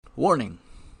Warning: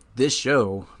 this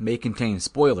show may contain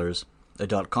spoilers,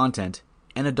 adult content,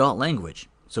 and adult language,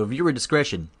 so viewer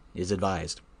discretion is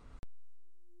advised.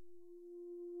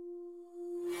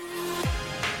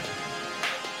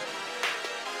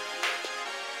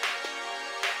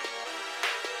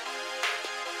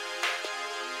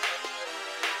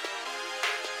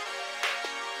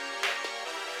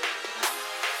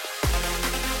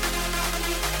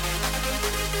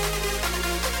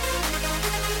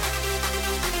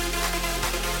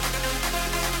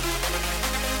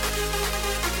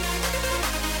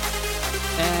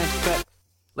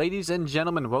 Ladies and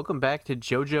gentlemen, welcome back to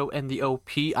JoJo and the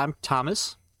OP. I'm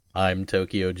Thomas. I'm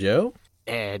Tokyo Joe.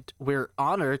 And we're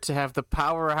honored to have the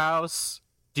powerhouse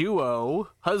duo,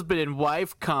 husband and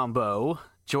wife combo,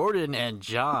 Jordan and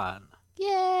John.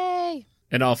 Yay!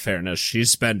 In all fairness,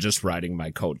 she's been just riding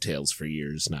my coattails for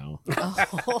years now.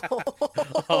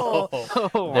 Oh,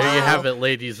 there you have it,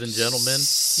 ladies and gentlemen.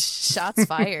 Shots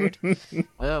fired.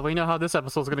 Well, we know how this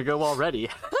episode's going to go already.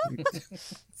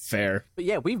 Fair. But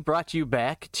yeah, we've brought you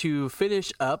back to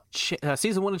finish up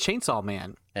season 1 of Chainsaw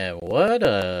Man. And what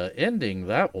a ending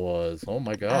that was. Oh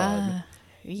my god.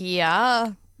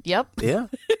 Yeah. Yep. Yeah.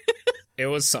 It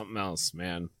was something else,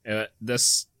 man.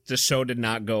 This show did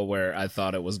not go where I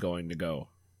thought it was going to go.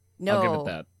 No. I'll give it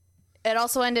that. It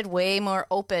also ended way more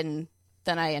open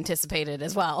than I anticipated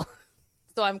as well.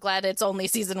 So I'm glad it's only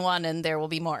season 1 and there will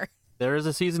be more. There is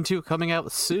a season 2 coming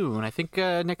out soon. I think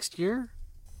next year.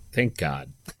 Thank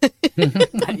God.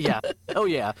 Yeah. Oh,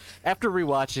 yeah. After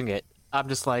rewatching it, I'm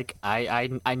just like, I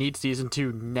need season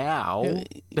 2 now.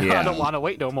 Yeah. I don't want to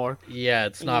wait no more. Yeah,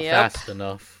 it's not Yep. fast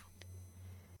enough.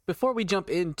 Before we jump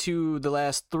into the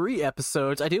last 3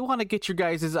 episodes, I do want to get your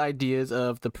guys' ideas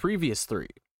of the previous 3.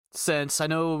 Since I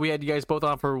know we had you guys both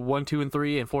on for 1, 2, and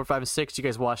 3, and 4, 5, and 6, you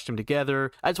guys watched them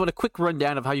together. I just want a quick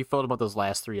rundown of how you felt about those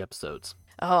last 3 episodes.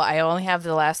 Oh, I only have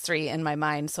the last 3 in my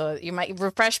mind, so you might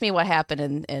refresh me what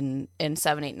happened in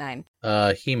 7, 8, 9.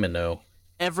 Himeno.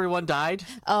 Everyone died?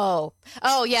 Oh,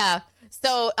 yeah.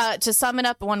 So to sum it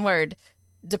up in one word,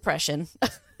 depression.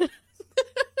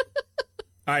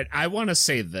 All right, I want to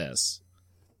say this.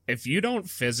 If you don't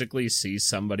physically see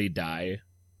somebody die,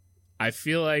 I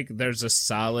feel like there's a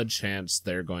solid chance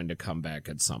they're going to come back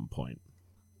at some point.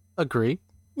 Agree.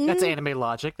 That's anime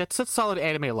logic. That's a solid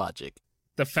anime logic.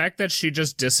 The fact that she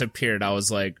just disappeared, I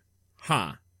was like,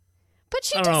 huh. But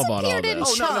she I don't know about all disappeared in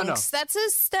this. Oh, no. chunks. That's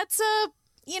a,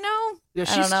 you know, Yeah,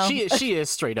 I don't know. she is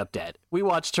straight up dead. We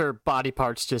watched her body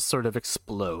parts just sort of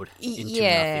explode into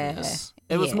Yeah. nothingness.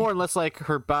 It was Yeah. more or less like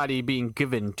her body being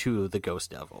given to the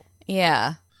ghost devil.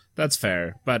 Yeah. That's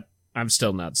fair, but I'm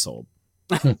still not sold.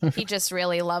 He just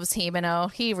really loves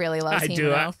Himeno. He really loves I Himeno.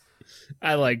 do.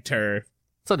 I liked her.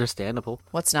 It's understandable.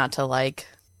 What's not to like?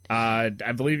 I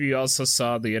believe you also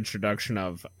saw the introduction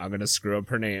of, I'm going to screw up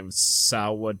her name,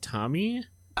 Sawatami?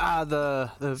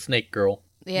 The Snake Girl.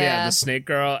 Yeah. The snake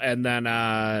girl, and then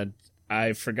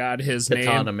I forgot his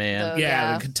Katana name. Man.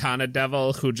 Yeah, the Katana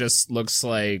Devil, who just looks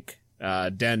like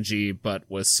Denji, but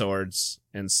with swords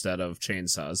instead of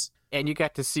chainsaws. and you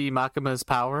got to see Makima's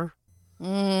power.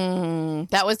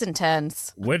 That was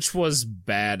intense. Which was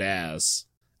badass.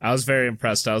 I was very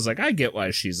impressed. I was like, I get why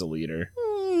she's a leader.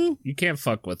 You can't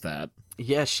fuck with that.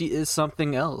 Yeah, she is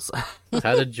something else.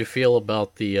 How did you feel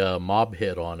about the mob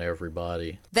hit on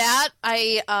everybody? That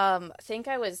I think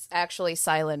I was actually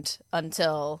silent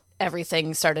until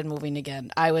everything started moving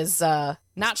again. I was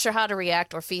not sure how to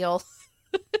react or feel.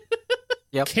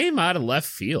 Came out of left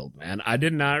field, man. I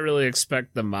did not really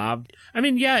expect the mob. I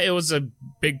mean, yeah, it was a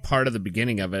big part of the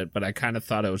beginning of it, but I kind of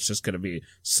thought it was just going to be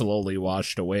slowly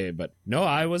washed away. But no,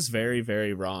 I was very,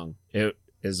 very wrong. It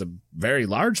is a very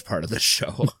large part of the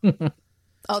show.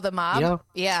 Oh, the mob? Yeah.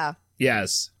 Yeah.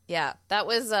 Yes. Yeah. That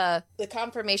was the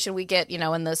confirmation we get, in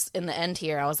the end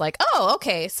here. I was like, oh,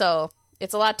 okay, so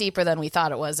it's a lot deeper than we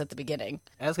thought it was at the beginning.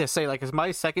 I was gonna say, like, it's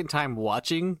my second time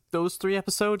watching those 3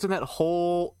 episodes, and that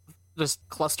whole just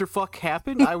clusterfuck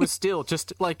happened. I was still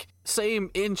just like same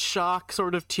in shock,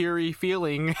 sort of teary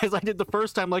feeling as I did the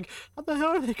first time. Like, how the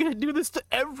hell are they gonna do this to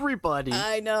everybody?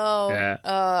 I know.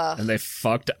 Yeah. And they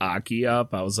fucked Aki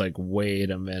up. I was like, wait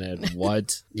a minute,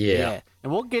 what? Yeah.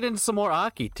 And we'll get into some more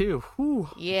Aki too. Whew.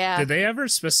 Yeah. Did they ever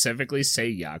specifically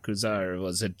say Yakuza, or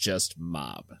was it just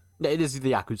mob? It is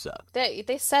the Yakuza.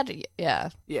 They said, yeah.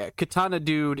 Yeah, Katana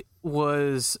Dude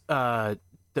was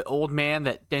the old man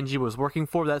that Denji was working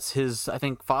for. That's his, I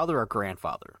think, father or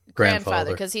grandfather.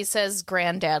 Grandfather, because he says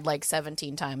granddad like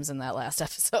 17 times in that last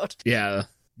episode. Yeah.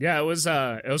 Yeah, it was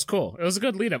cool. It was a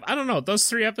good lead up. I don't know, those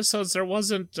 3 episodes, there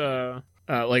wasn't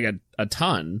like a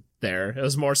ton. there. It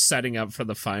was more setting up for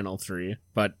the final 3.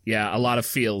 But yeah, a lot of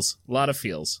feels.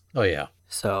 Oh, yeah.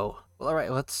 So, all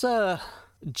right, let's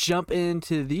jump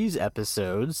into these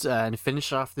episodes and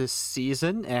finish off this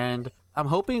season. And I'm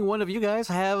hoping one of you guys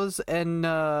has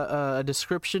a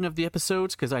description of the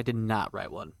episodes, because I did not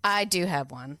write one. I do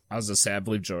have one. I was going to say, I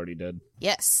believe Jordy did.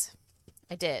 Yes,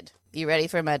 I did. You ready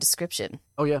for my description?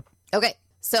 Oh, yeah. Okay,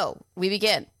 so we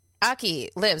begin. Aki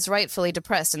lives rightfully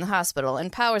depressed in the hospital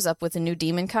and powers up with a new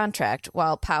demon contract,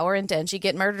 while Power and Denji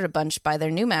get murdered a bunch by their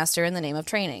new master in the name of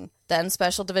training. Then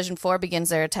Special Division 4 begins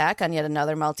their attack on yet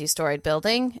another multi-storied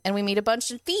building, and we meet a bunch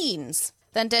of fiends.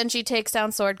 Then Denji takes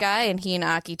down Sword Guy, and he and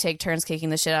Aki take turns kicking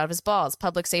the shit out of his balls.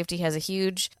 Public Safety has a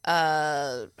huge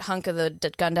hunk of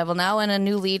the Gun Devil now, and a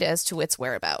new lead as to its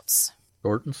whereabouts.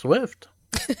 Short and swift.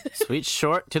 Sweet,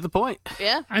 short, to the point.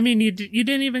 Yeah? I mean, you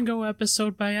didn't even go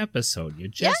episode by episode. You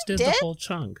just did the whole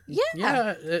chunk.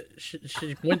 Yeah.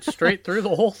 She went straight through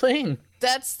the whole thing.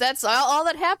 That's all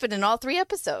that happened in all 3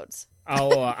 episodes.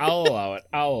 I'll allow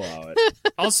it.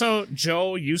 Also,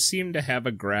 Joe, you seem to have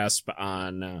a grasp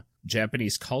on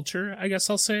Japanese culture, I guess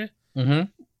I'll say. Mm-hmm.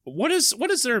 What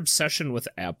is their obsession with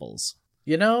apples?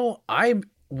 I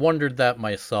wondered that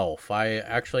myself. I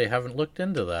actually haven't looked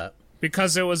into that.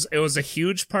 Because it was a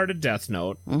huge part of Death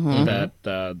Note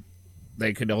that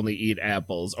they could only eat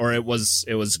apples, or it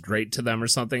was great to them or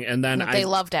something. And then they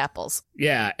loved apples.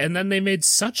 Yeah, and then they made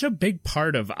such a big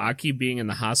part of Aki being in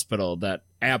the hospital that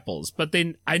apples. But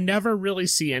I never really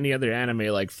see any other anime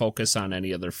like focus on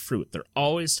any other fruit. They're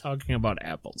always talking about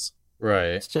apples. Right.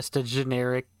 It's just a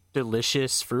generic,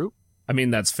 delicious fruit. I mean,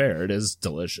 that's fair. It is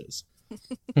delicious.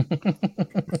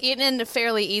 And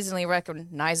fairly easily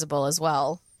recognizable as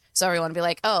well. So everyone would be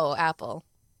like, oh, apple.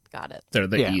 Got it. They're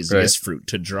the easiest fruit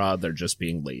to draw. They're just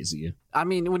being lazy. I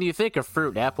mean, when you think of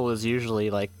fruit, apple is usually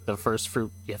like the first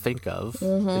fruit you think of.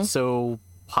 Mm-hmm. It's so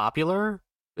popular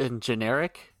and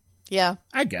generic. Yeah.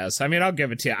 I guess. I mean, I'll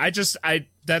give it to you.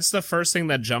 That's the first thing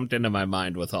that jumped into my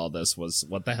mind with all this was,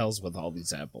 what the hell's with all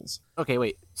these apples? Okay,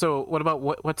 wait. So what about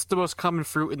what's the most common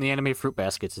fruit in the anime fruit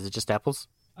baskets? Is it just apples?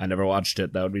 I never watched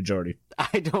it. That would be Jordy.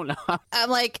 I don't know. I'm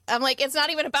like, it's not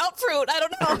even about fruit. I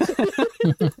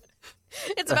don't know.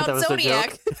 It's about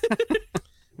Zodiac.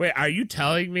 Wait, are you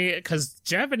telling me? Because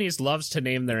Japanese loves to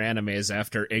name their animes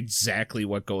after exactly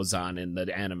what goes on in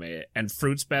the anime, and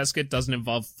Fruits Basket doesn't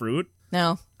involve fruit?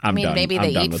 No. I'm done. Maybe I'm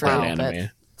they done eat with fruit, that but... anime.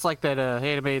 It's like that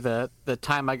anime, the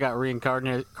time I got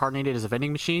reincarnated as a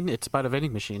vending machine. It's about a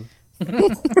vending machine.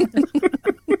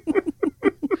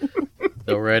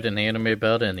 They'll write an anime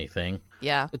about anything.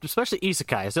 Yeah. Especially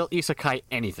isekais. They'll isekai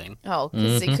anything. Oh,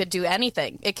 because it could do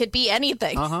anything. It could be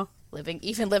anything. Uh-huh.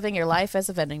 Living your life as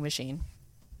a vending machine.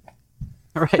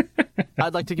 All right.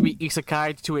 I'd like to be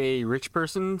isekai to a rich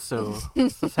person, so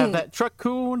let's have that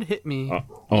truck-coon hit me.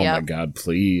 Oh Yep. my god,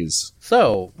 please.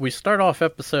 So, we start off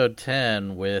episode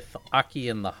 10 with Aki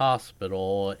in the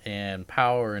hospital and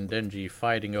Power and Denji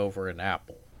fighting over an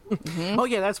apple. Oh,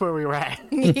 yeah, that's where we were at.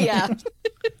 Yeah.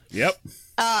 Yep.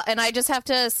 And I just have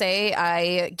to say,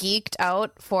 I geeked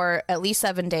out for at least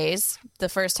 7 days the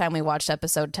first time we watched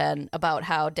episode 10 about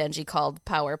how Denji called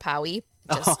Power Powie.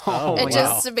 It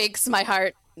just makes my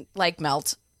heart,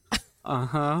 melt.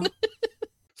 Uh-huh.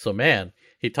 So, man,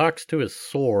 he talks to his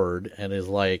sword and is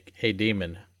like, hey,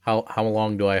 demon, how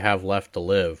long do I have left to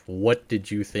live? What did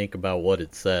you think about what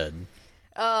it said?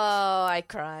 Oh, I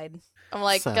cried. I'm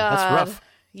like, God. That's rough.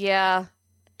 Yeah.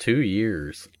 2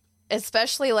 years.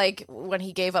 Especially, when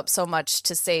he gave up so much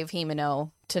to save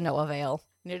Himeno to no avail.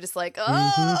 And you're just like,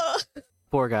 oh!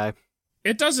 Poor guy.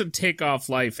 It doesn't take off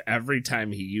life every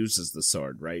time he uses the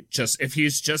sword, right? Just if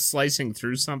he's just slicing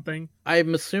through something.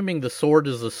 I'm assuming the sword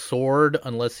is a sword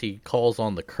unless he calls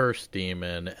on the curse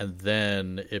demon, and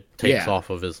then it takes off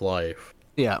of his life.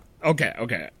 Yeah.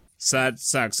 Okay. So that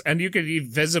sucks. And you could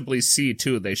visibly see,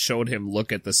 too, they showed him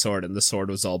look at the sword, and the sword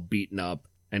was all beaten up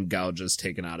and gouges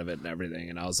taken out of it and everything.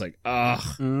 And I was like, ugh,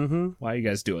 why are you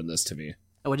guys doing this to me?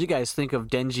 What'd you guys think of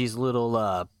Denji's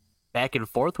little back and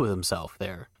forth with himself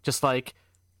there? Just like,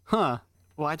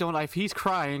 why don't I, if he's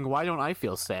crying, why don't I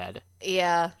feel sad?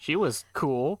 Yeah. She was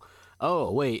cool.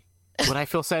 Oh, wait. Would I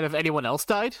feel sad if anyone else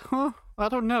died? I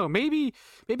don't know. Maybe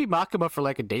Makima for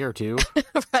a day or two.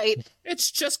 Right.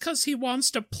 It's just because he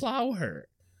wants to plow her.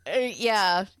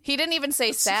 Yeah. He didn't even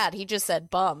say sad. He just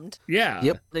said bummed. Yeah.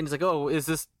 Yep. Then he's like, oh, is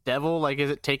this devil, is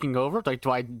it taking over?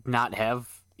 Do I not have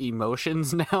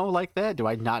emotions now like that? Do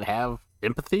I not have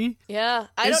empathy? Yeah.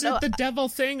 I is don't know. Is it the devil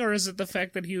thing, or is it the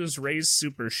fact that he was raised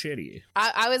super shitty?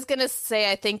 I was going to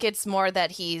say, I think it's more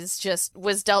that he's just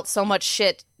was dealt so much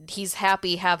shit, he's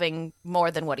happy having more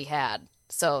than what he had.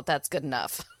 So that's good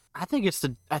enough. I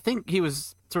think he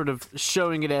was sort of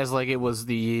showing it as like it was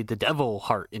the devil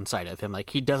heart inside of him. Like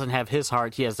he doesn't have his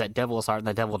heart, he has that devil's heart, and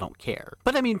that devil don't care.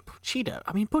 But I mean,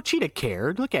 Pochita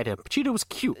cared. Look at him. Pochita was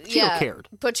cute. Pochita cared.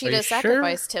 Pochita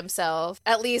sacrificed himself.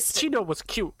 At least Pochita was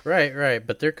cute. Right.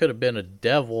 But there could have been a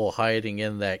devil hiding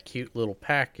in that cute little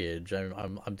package.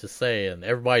 I'm just saying.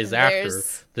 Everybody's after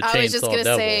the chainsaw devil. I was just gonna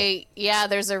say, yeah,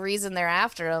 there's a reason they're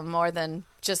after him more than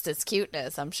just its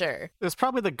cuteness, I'm sure. It's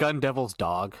probably the gun devil's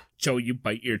dog. Joe, you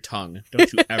bite your tongue.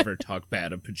 Don't you ever talk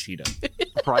bad of Pochita.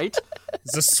 Right?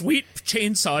 He's a sweet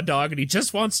chainsaw dog, and he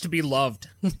just wants to be loved.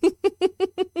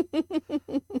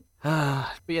 But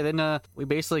yeah, then we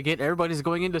basically get everybody's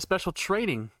going into special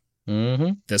training.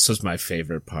 Mm-hmm. This was my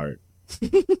favorite part.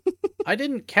 I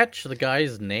didn't catch the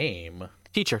guy's name.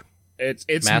 Teacher. It's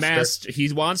Master.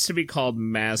 He wants to be called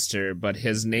Master, but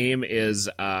his name is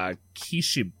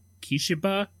Kishiba,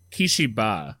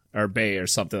 or Bay, or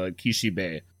something like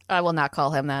Kishibe. I will not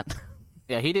call him that.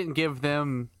 Yeah, he didn't give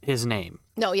them his name.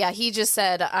 No, yeah, he just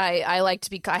said, I like to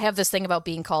be, I have this thing about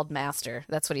being called Master.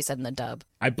 That's what he said in the dub.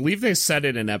 I believe they said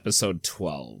it in episode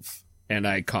 12, and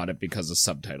I caught it because of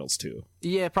subtitles too.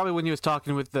 Yeah, probably when he was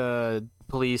talking with the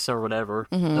police or whatever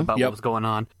about what was going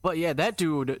on. But yeah, that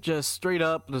dude just straight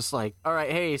up just like, all right,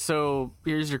 hey, so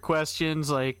here's your questions.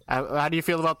 Like, how do you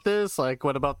feel about this? Like,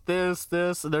 what about this?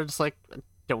 And they're just like,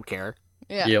 don't care.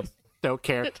 Yeah. Yep. Don't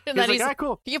care. And He's then like, he's all right,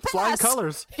 cool. you Flying pass.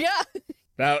 colors. Yeah.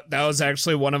 That was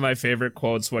actually one of my favorite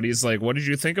quotes when he's like, what did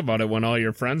you think about it when all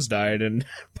your friends died? And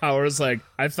Power's like,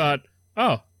 I thought,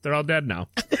 oh, they're all dead now.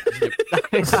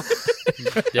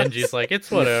 Denji's like, it's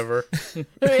whatever.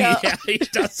 Yeah. Yeah, he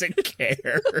doesn't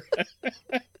care.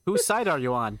 Whose side are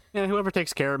you on? Yeah, whoever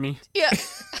takes care of me. Yeah.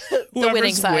 The Whoever's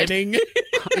winning side. winning.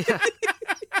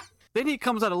 Then he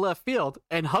comes out of left field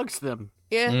and hugs them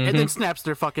Yeah. and then snaps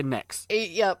their fucking necks.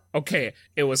 Yep. Okay,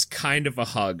 it was kind of a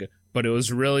hug, but it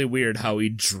was really weird how he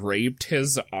draped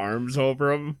his arms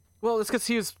over him. Well, it's because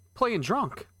he was playing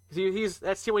drunk.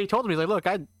 That's what he told me. He's like, look,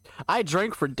 I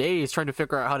drank for days trying to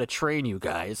figure out how to train you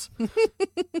guys.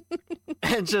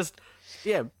 And just,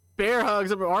 yeah, bear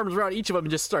hugs them, arms around each of them,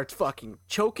 and just starts fucking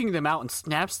choking them out and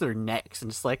snaps their necks.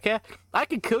 And just like, yeah, I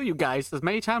can kill you guys as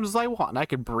many times as I want, and I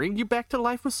can bring you back to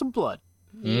life with some blood.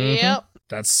 Yep.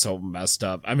 That's so messed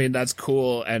up. I mean, that's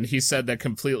cool. And he said that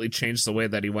completely changed the way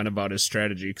that he went about his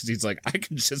strategy, because he's like, I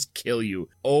can just kill you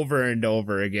over and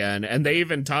over again. And they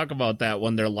even talk about that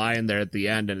when they're lying there at the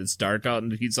end and it's dark out.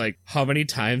 And he's like, how many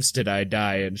times did I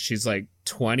die? And she's like,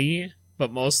 20.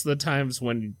 But most of the times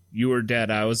when you were dead,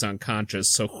 I was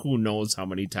unconscious. So who knows how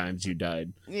many times you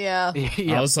died. Yeah.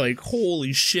 Yeah. I was like,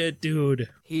 holy shit, dude.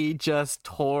 He just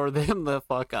tore them the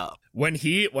fuck up. When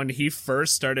he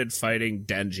first started fighting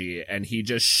Denji and he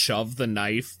just shoved the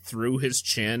knife through his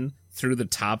chin, through the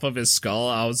top of his skull,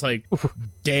 I was like,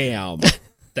 damn,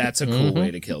 that's a cool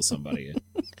way to kill somebody.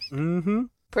 Mm-hmm.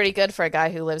 Pretty good for a guy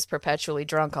who lives perpetually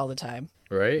drunk all the time.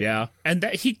 Right? Yeah. And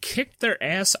that he kicked their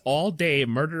ass all day,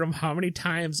 murdered them how many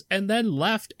times, and then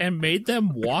left and made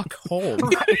them walk home.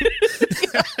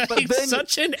 Like, then-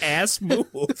 such an ass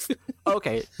move.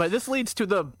 Okay, but this leads to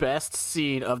the best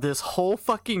scene of this whole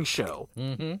fucking show.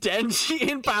 Mm-hmm.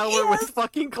 Denji and Power with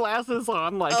fucking glasses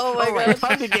on, like, Oh my alright, God.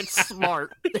 time to get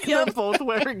smart. They're both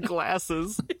wearing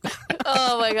glasses.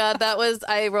 Oh my god, that was,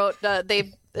 I wrote,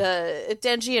 Denji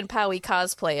and Powie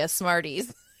cosplay as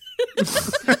Smarties.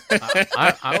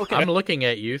 I'm looking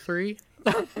at you three.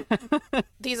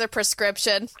 These are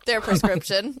prescription. They're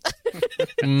prescription.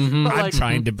 Mm-hmm.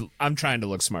 I'm trying to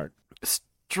look smart.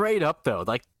 Straight up, though,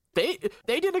 like, they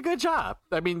did a good job.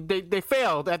 I mean, they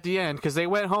failed at the end because they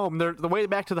went home. The way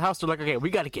back to the house, they're like, okay, we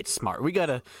got to get smart. We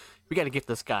gotta get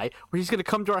this guy. He's gonna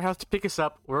come to our house to pick us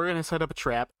up. We're gonna set up a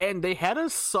trap, and they had a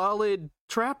solid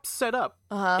trap set up.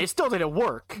 It still didn't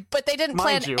work. But they didn't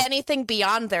Mind plan you. anything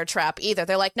beyond their trap either.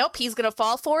 They're like, nope, he's gonna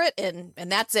fall for it, and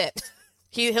that's it.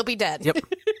 He'll be dead. Yep.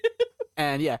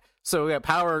 And yeah, so yeah,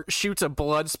 Power shoots a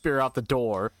blood spear out the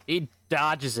door. He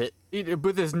dodges it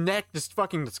with his neck just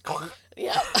fucking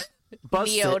Yep.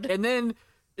 busts Neo'd. it. And then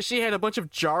she had a bunch of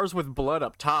jars with blood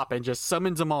up top and just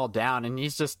summons them all down, and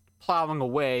he's just plowing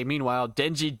away. Meanwhile,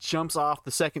 Denji jumps off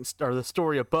the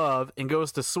story above and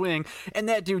goes to swing, and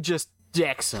that dude just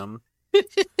decks him.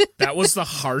 That was the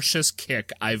harshest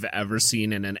kick I've ever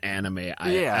seen in an anime.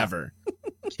 Ever.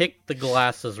 Kick the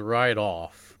glasses right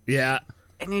off. Yeah.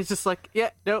 And he's just like, yeah,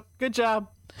 nope, good job.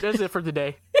 That's it for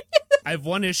today. I have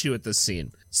one issue with this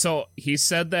scene. So he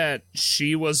said that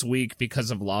she was weak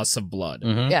because of loss of blood.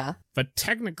 Yeah. But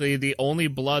technically, the only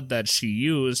blood that she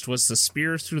used was the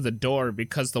spear through the door,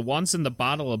 because the ones in the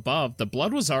bottle above, the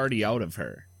blood was already out of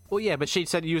her. Well, yeah, but she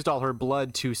said used all her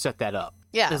blood to set that up.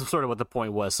 Yeah. Is sort of what the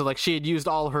point was. So, like, she had used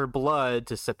all her blood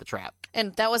to set the trap.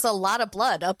 And that was a lot of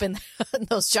blood up in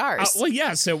those jars. Well,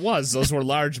 yes, it was. Those were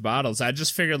large bottles. I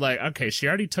just figured, like, okay, she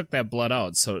already took that blood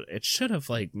out, so it should have,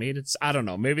 like, made it... I don't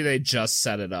know. Maybe they just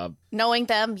set it up. Knowing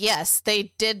them, yes,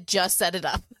 they did just set it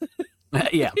up.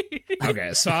 Yeah.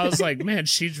 Okay, so I was like, man,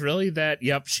 she's really that...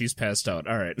 Yep, she's passed out.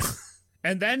 All right.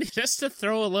 And then, just to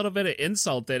throw a little bit of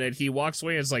insult in it, he walks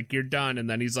away and is like, you're done. And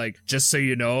then he's like, just so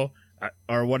you know...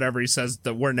 or whatever he says,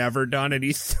 that we're never done, and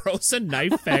he throws a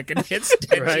knife back and hits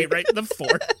Denji right in the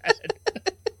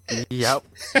forehead. Yep.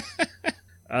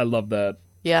 I love that.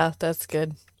 Yeah, that's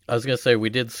good. I was going to say, we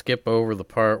did skip over the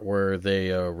part where they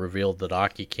revealed that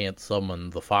Aki can't summon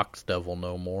the Fox Devil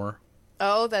no more.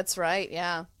 Oh, that's right,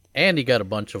 yeah. And he got a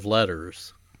bunch of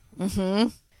letters. Mm-hmm.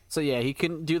 So yeah, he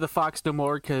couldn't do the Fox no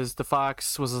more because the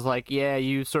Fox was like, yeah,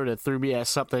 you sort of threw me at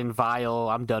something vile.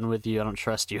 I'm done with you. I don't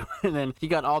trust you. And then he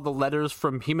got all the letters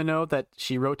from Himeno that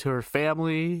she wrote to her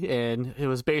family, and it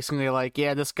was basically like,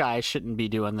 yeah, this guy shouldn't be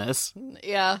doing this.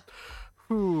 Yeah.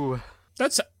 Ooh.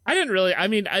 I didn't really, I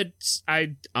mean,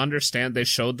 I understand they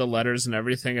showed the letters and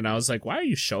everything, and I was like, why are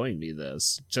you showing me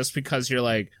this? Just because you're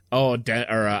like, oh,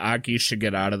 Aki should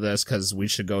get out of this because we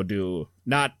should go do,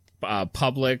 not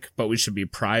public, but we should be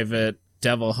private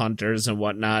devil hunters and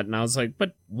whatnot. And I was like,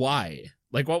 but why?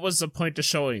 Like, what was the point of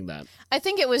showing that? I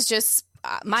think it was just,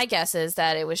 my guess is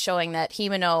that it was showing that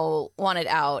Himeno wanted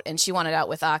out, and she wanted out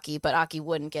with Aki, but Aki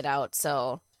wouldn't get out,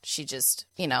 so she just,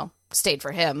 stayed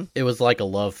for him. It was like a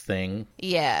love thing.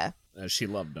 Yeah. She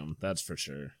loved him, that's for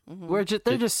sure. Mm-hmm.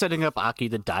 They're just setting up Aki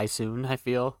to die soon, I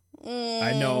feel.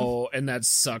 I know, and that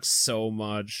sucks so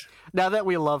much. Now that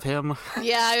we love him.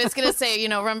 Yeah, I was going to say,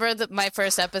 remember my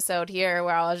first episode here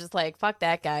where I was just like, fuck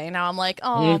that guy. And now I'm like,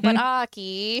 oh, but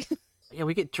Aki. Yeah,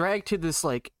 we get dragged to this,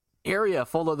 like, area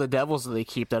full of the devils that they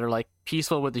keep that are, like,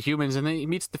 peaceful with the humans. And then he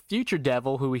meets the future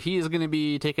devil who he is going to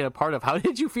be taken a part of. How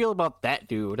did you feel about that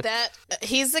dude?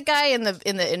 He's the guy in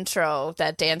the intro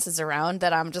that dances around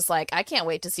that I'm just like, I can't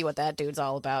wait to see what that dude's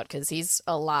all about because he's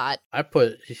a lot.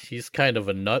 He's kind of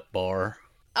a nut bar.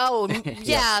 Oh,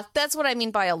 yeah, that's what I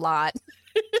mean by a lot.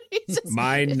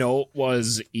 My note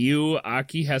was,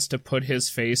 Aki has to put his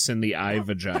face in the eye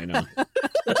vagina.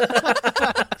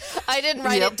 I didn't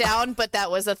write it down, but that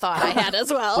was a thought I had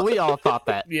as well. We all thought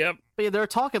that. Yep. But yeah, they're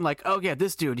talking like, oh yeah,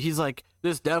 this dude, he's like,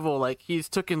 this devil, like, he's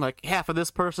taken like half of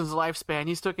this person's lifespan,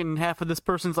 he's taken half of this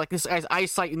person's, like, this guy's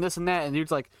eyesight and this and that, and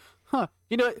dude's like, huh,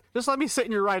 you know what, just let me sit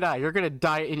in your right eye, you're gonna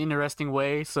die in an interesting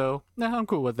way, so, nah, I'm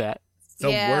cool with that. The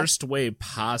worst way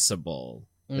possible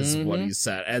is what he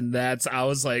said. And I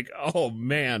was like, oh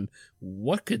man,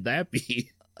 what could that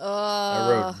be? I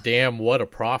wrote, damn, what a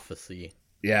prophecy.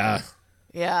 Yeah.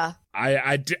 Yeah.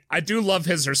 I do love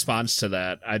his response to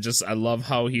that. I love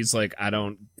how he's like, I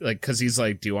don't, like, because he's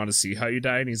like, do you want to see how you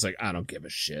die? And he's like, I don't give a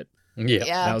shit. Yeah.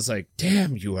 And I was like,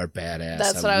 damn, you are badass.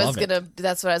 That's what I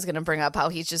was gonna bring up. How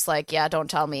he's just like, yeah,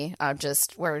 don't tell me. I'm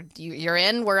just, you're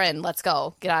in, we're in. Let's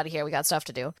go. Get out of here. We got stuff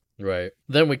to do. Right.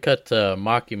 Then we cut to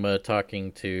Makima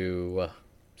talking to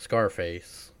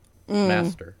Scarface.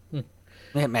 Master.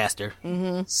 Master.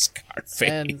 Mm-hmm.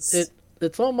 Scarface. And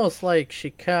it's almost like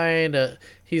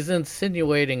he's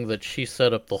insinuating that she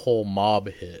set up the whole mob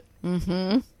hit.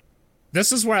 Mm-hmm.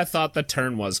 This is where I thought the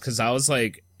turn was, because I was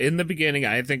like, in the beginning,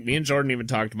 I think me and Jordan even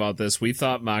talked about this, we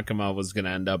thought Makima was going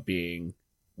to end up being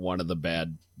one of the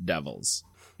bad devils.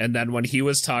 And then when he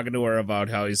was talking to her about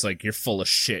how he's like, you're full of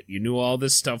shit. You knew all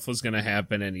this stuff was going to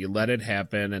happen and you let it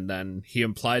happen. And then he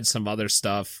implied some other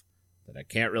stuff that I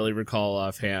can't really recall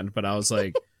offhand. But I was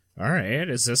like, all right,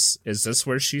 is this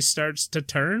where she starts to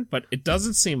turn? But it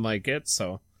doesn't seem like it.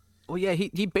 So. Well, yeah,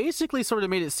 he basically sort of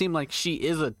made it seem like she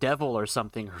is a devil or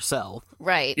something herself.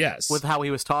 Right. Yes. With how he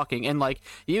was talking. And, like,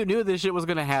 you knew this shit was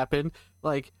going to happen.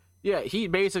 Like, yeah, he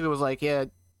basically was like, yeah,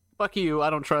 fuck you. I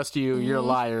don't trust you. You're a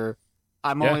liar.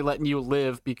 I'm only letting you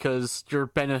live because you're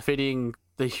benefiting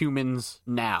the humans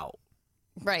now.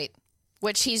 Right.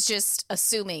 Which he's just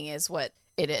assuming is what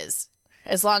it is.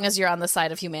 As long as you're on the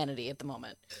side of humanity at the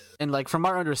moment. And, like, from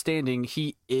our understanding,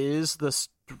 he is the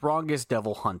strongest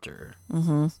devil hunter.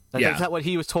 Mm-hmm. That's not what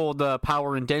he was told,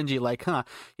 Power and Denji, like,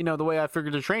 the way I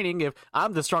figured the training, if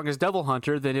I'm the strongest devil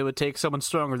hunter, then it would take someone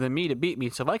stronger than me to beat me.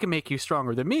 So if I can make you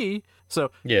stronger than me,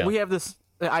 we have this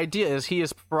idea is he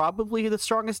is probably the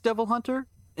strongest devil hunter.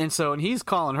 And he's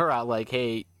calling her out like,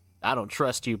 hey, I don't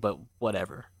trust you, but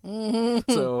whatever.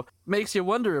 Mm-hmm. So makes you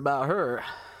wonder about her.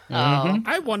 Mm-hmm.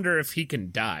 I wonder if he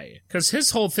can die. Because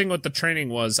his whole thing with the training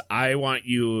was, I want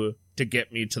you to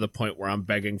get me to the point where I'm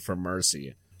begging for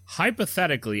mercy.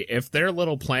 hypothetically, if their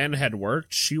little plan had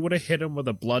worked, she would have hit him with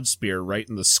a blood spear right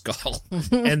in the skull,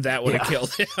 and that would have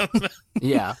killed him.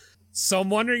 Yeah. So I'm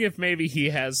wondering if maybe he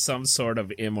has some sort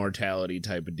of immortality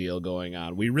type of deal going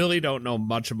on. We really don't know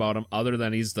much about him other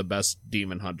than he's the best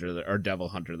demon hunter or devil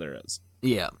hunter there is.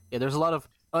 Yeah. There's a lot of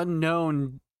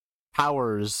unknown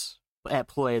powers at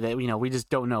play that, we just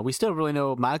don't know. We still really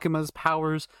know Makima's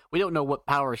powers. We don't know what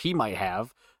power he might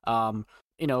have. Of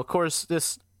course,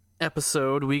 this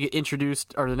episode, we get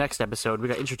introduced, or the next episode, we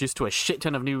got introduced to a shit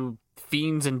ton of new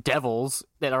fiends and devils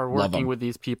that are working with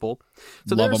these people.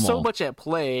 So there's so much at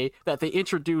play that they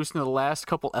introduced in the last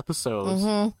couple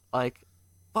episodes. Like,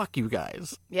 fuck you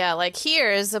guys. Yeah, like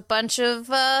here's a bunch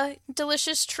of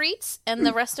delicious treats, and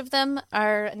the rest of them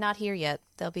are not here yet.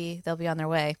 They'll be on their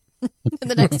way in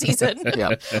the next season.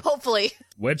 Yeah, hopefully.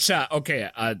 Which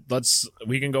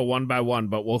we can go one by one.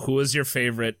 But who is your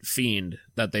favorite fiend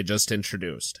that they just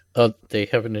introduced? They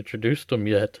haven't introduced them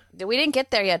yet. We didn't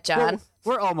get there yet, John.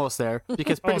 We're almost there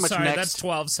because pretty much sorry, next. That's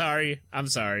 12. Sorry, I'm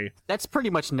sorry. That's pretty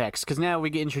much next because now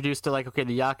we get introduced to the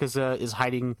Yakuza is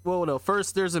hiding. Well, no,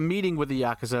 first there's a meeting with the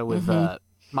Yakuza with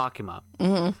Makima,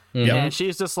 and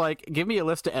she's just like, "Give me a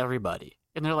list of everybody."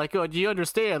 And they're like, "Oh, do you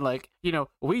understand? Like,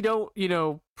 we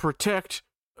don't, protect,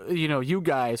 you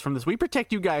guys from this. We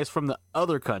protect you guys from the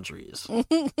other countries."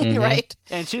 Right.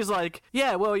 And she's like,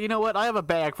 "Yeah, well, you know what? I have a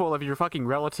bag full of your fucking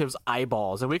relatives'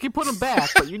 eyeballs, and we can put them back,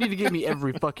 but you need to give me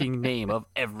every fucking name of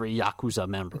every Yakuza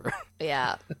member."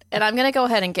 Yeah. And I'm going to go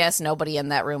ahead and guess nobody in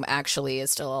that room actually is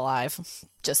still alive.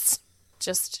 Just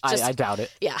I doubt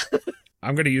it. Yeah.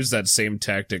 I'm going to use that same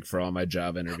tactic for all my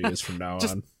job interviews from now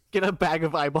on. Get a bag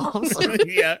of eyeballs.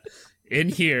 Yeah. In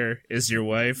here is your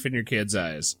wife and your kids'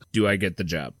 eyes. Do I get the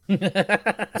job?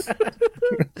 But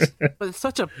it's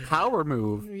such a power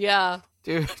move. Yeah.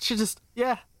 Dude, she just,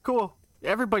 cool.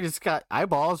 Everybody's got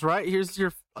eyeballs, right? Here's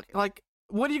your,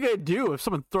 what are you going to do if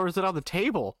someone throws it on the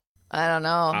table? I don't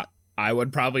know. I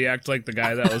would probably act like the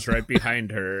guy that was right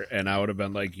behind her, and I would have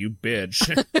been like, "You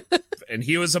bitch." And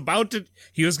he was going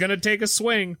to take a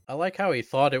swing. I like how he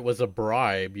thought it was a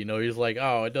bribe. He's like,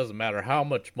 "Oh, it doesn't matter how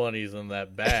much money's in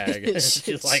that bag." And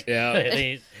she's like, "Yeah,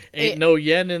 it ain't no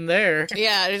yen in there."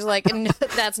 Yeah, it's like, no,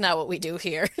 that's not what we do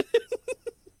here.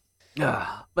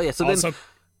 But yeah, so also,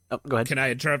 then... go ahead. Can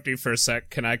I interrupt you for a sec?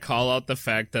 Can I call out the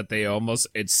fact that they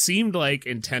it seemed like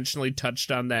intentionally touched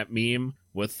on that meme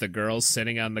with the girl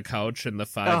sitting on the couch and the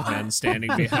five men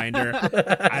standing behind her?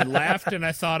 I laughed and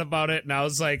I thought about it and I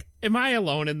was like, am I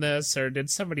alone in this or did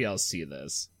somebody else see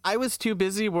this? I was too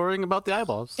busy worrying about the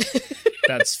eyeballs.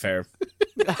 That's fair.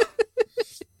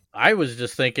 I was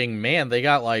just thinking, man, they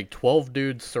got like 12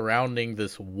 dudes surrounding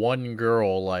this one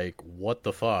girl. Like, what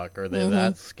the fuck? Are they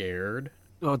that scared?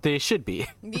 Well, they should be.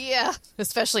 Yeah,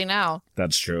 especially now.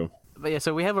 That's true. But yeah,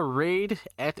 so we have a raid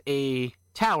at a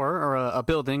tower or a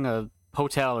building, a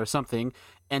hotel or something,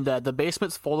 and the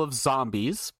basement's full of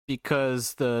zombies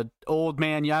because the old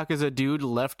man Yakuza dude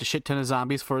left a shit ton of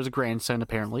zombies for his grandson,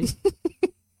 apparently.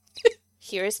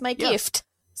 Here's my gift.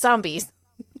 Zombies.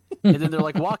 And then they're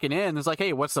like walking in, it's like,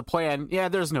 "Hey, what's the plan?" "Yeah,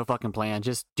 there's no fucking plan,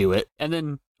 just do it." And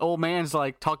then old man's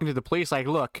like talking to the police like,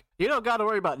 "Look, you don't gotta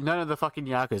worry about none of the fucking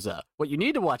Yakuza. What you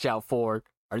need to watch out for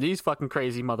are these fucking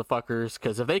crazy motherfuckers,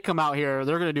 because if they come out here,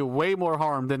 they're gonna do way more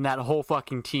harm than that whole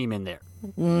fucking team in there."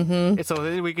 And so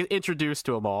then we get introduced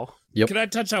to them all. Yep. Can I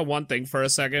touch on one thing for a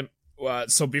second?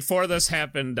 So before this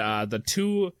happened, the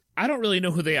two, I don't really know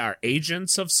who they are,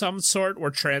 agents of some sort, were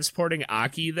transporting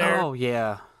Aki there. Oh,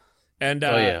 yeah. And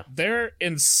they're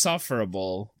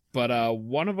insufferable, but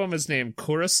one of them is named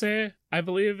Kurase, I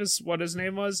believe is what his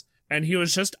name was, and he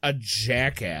was just a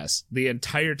jackass the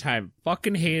entire time.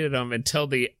 Fucking hated him until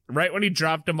right when he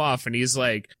dropped him off, and he's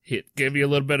like, "Give you a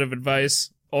little bit of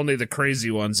advice. Only the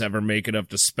crazy ones ever make it up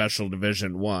to Special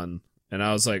Division 1. And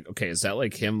I was like, okay, is that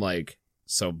like him, like,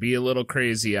 so be a little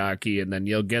crazy, Aki, and then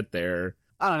you'll get there?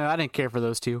 I don't know, I didn't care for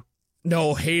those two.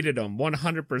 No, hated him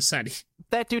 100%.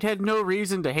 That dude had no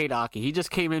reason to hate Aki. He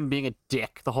just came in being a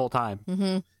dick the whole time.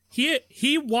 Mm-hmm.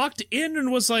 He walked in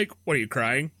and was like, "What, are you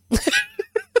crying?"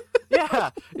 Yeah.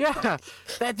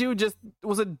 That dude just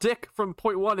was a dick from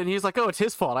point one, and he's like, "Oh, it's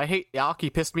his fault. I hate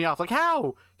Aki. Pissed me off." Like,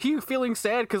 how? He feeling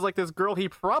sad because like this girl he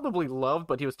probably loved,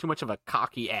 but he was too much of a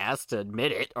cocky ass to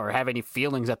admit it or have any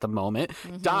feelings at the moment.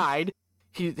 Died.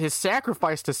 His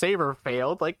sacrifice to save her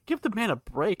failed. Like, give the man a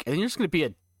break, and you're just gonna be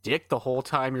a dick the whole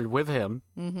time you're with him.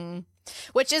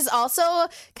 Which is also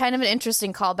kind of an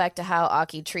interesting callback to how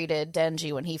Aki treated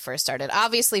Denji when he first started.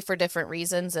 Obviously for different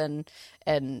reasons and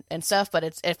stuff, but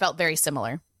it felt very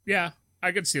similar. Yeah,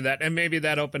 I could see that. And maybe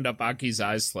that opened up Aki's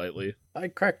eyes slightly. I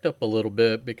cracked up a little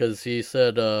bit because he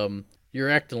said, You're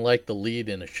acting like the lead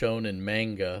in a shonen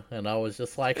manga, and I was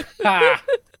just like, ha!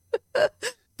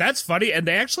 That's funny, and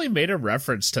they actually made a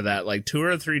reference to that like 2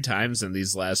 or 3 times in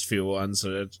these last few ones.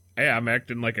 Hey, I'm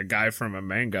acting like a guy from a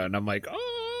manga, and I'm like,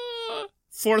 oh,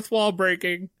 fourth wall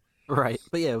breaking. Right,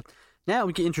 but yeah, now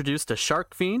we get introduced to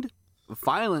Shark Fiend,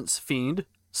 Violence Fiend,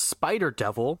 Spider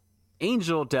Devil,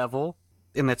 Angel Devil,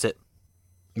 and that's it.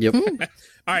 Yep. All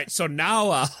right, so now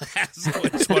I'll ask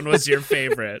which one was your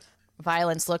favorite.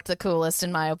 Violence looked the coolest,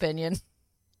 in my opinion.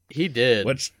 He did.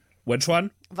 Which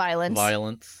one?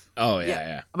 Violence. Oh,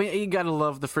 yeah. I mean, you gotta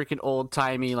love the freaking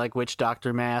old-timey, like, witch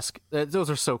doctor mask. Those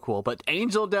are so cool. But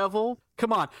Angel Devil,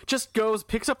 come on, just goes,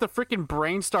 picks up the freaking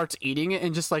brain, starts eating it,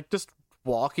 and just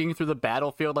walking through the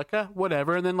battlefield, like,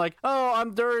 whatever. And then, like, oh,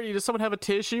 I'm dirty. Does someone have a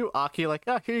tissue? Aki, like,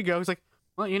 here you go. He's like,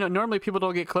 well, normally people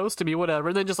don't get close to me, whatever.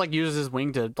 And then just, like, uses his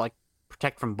wing to, like,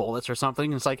 protect from bullets or something.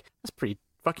 And it's like, that's pretty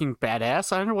fucking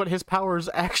badass. I don't know what his powers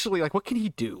actually, like, what can he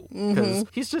do? Because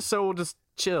he's just so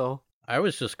chill. I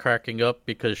was just cracking up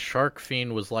because Shark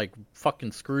Fiend was like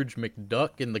fucking Scrooge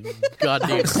McDuck in the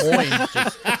goddamn coins,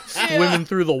 just swimming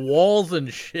through the walls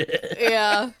and shit.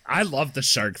 Yeah. I love the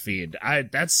Shark Fiend.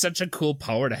 That's such a cool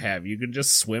power to have. You can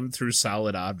just swim through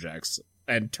solid objects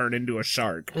and turn into a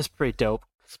shark. It's pretty dope.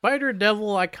 Spider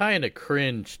Devil, I kind of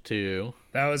cringed to.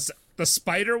 That was the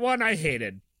spider one I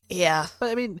hated. Yeah. But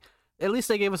I mean, at least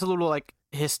they gave us a little, like,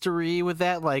 history with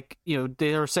that. Like,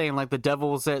 they were saying, like, the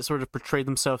devils that sort of portray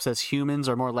themselves as humans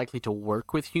are more likely to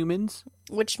work with humans.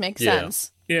 Which makes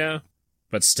sense. Yeah.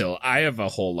 But still, I have a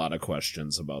whole lot of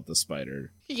questions about the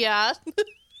spider. Yeah.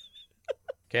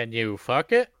 Can you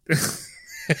fuck it?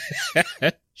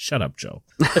 Shut up, Joe.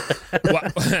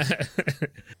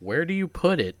 Where do you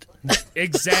put it?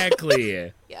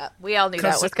 Exactly. Yeah, we all knew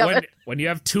that was coming. When you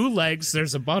have 2 legs,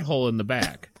 there's a butthole in the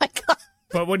back. My God.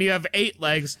 But when you have 8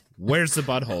 legs, where's the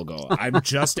butthole go? I'm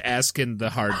just asking the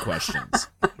hard questions.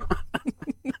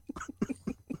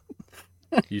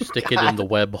 You stick it in the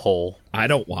web hole. I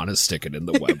don't want to stick it in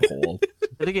the web hole.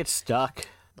 Did it get stuck?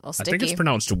 I I think it's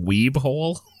pronounced weeb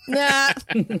hole. Nah,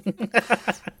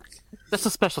 That's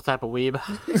a special type of weeb.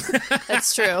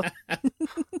 that's true.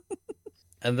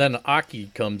 And then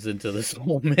Aki comes into this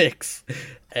whole mix,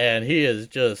 and he is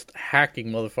just hacking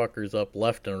motherfuckers up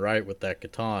left and right with that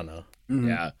katana. Mm-hmm.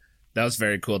 Yeah, that was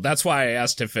very cool. That's why I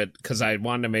asked because I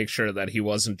wanted to make sure that he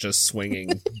wasn't just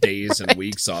swinging days and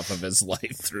weeks off of his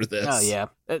life through this. Oh, yeah.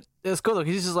 It's cool, though.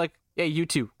 He's just like, hey, you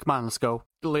two, come on, let's go.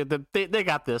 They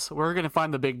got this. We're going to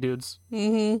find the big dudes.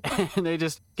 Mm-hmm. And they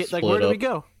just get, like, Split where do up. we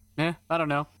go? I don't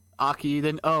know. Aki,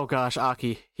 then, oh gosh,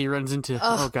 Aki. He runs into,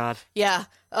 oh god. Yeah.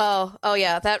 Oh,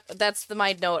 yeah. That's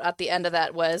my note at the end of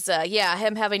that was,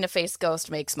 him having to face Ghost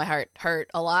makes my heart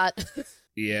hurt a lot.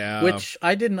 Yeah. Which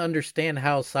I didn't understand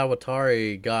how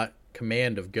Sawatari got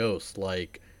command of Ghost.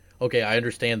 Like, okay, I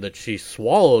understand that she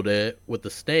swallowed it with the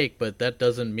snake, but that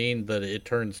doesn't mean that it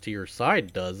turns to your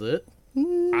side, does it?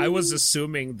 I was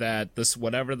assuming that this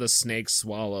whatever the snake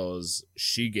swallows,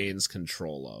 she gains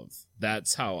control of.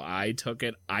 That's how I took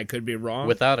it. I could be wrong.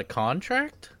 Without a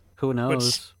contract? Who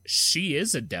knows? But she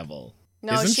is a devil.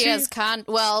 No, Isn't she she? has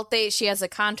she has a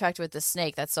contract with the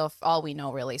snake. That's all we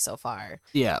know really so far.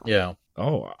 Yeah. Yeah.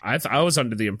 Oh, I was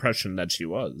under the impression that she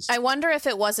was. I wonder if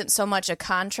it wasn't so much a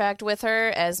contract with her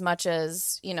as much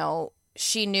as,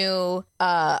 she knew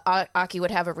Aki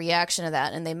would have a reaction to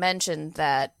that, and they mentioned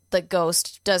that the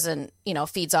ghost doesn't,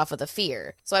 feeds off of the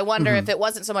fear. So I wonder if it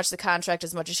wasn't so much the contract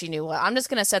as much as she knew, well, I'm just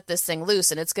going to set this thing loose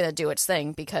and it's going to do its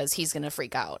thing because he's going to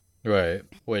freak out. Right.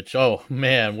 Which, oh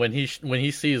man, when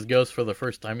he sees Ghost for the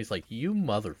first time, he's like, "You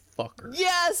motherfucker!"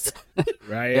 Yes.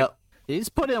 Right? Yep. He's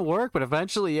put in work, but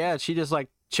eventually, yeah, she just like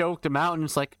choked him out, and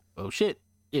it's like, oh shit,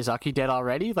 is Aki dead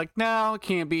already? Like, no, it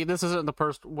can't be. This isn't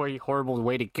the horrible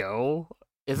way to go.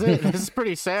 Is it? This is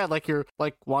pretty sad. Like your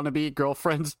wannabe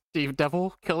girlfriend's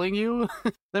devil killing you.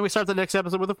 Then we start the next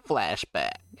episode with a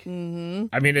flashback. Mm-hmm.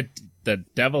 I mean, the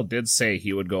devil did say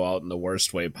he would go out in the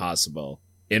worst way possible.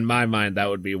 In my mind, that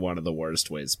would be one of the worst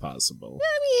ways possible.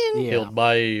 I mean, Yeah. Killed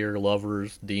by your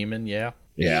lover's demon, yeah.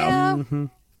 Yeah. Mm-hmm.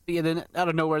 Yeah. Then out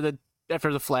of nowhere,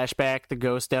 after the flashback, the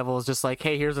ghost devil is just like,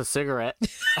 "Hey, here's a cigarette."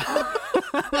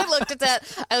 I looked at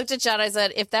that. I looked at John. I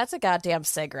said, "If that's a goddamn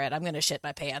cigarette, I'm gonna shit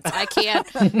my pants. I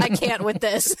can't with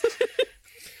this."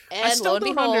 And I still lo and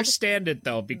don't behold, understand it,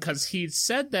 though, because he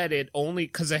said that it only,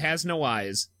 because it has no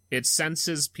eyes, it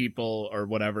senses people or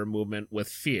whatever movement with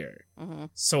fear. Mhm.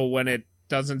 So when it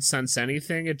doesn't sense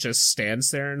anything, it just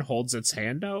stands there and holds its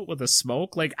hand out with a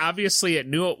smoke. Like, obviously it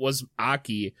knew it was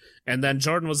Aki, and then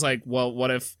Jordan was like, well,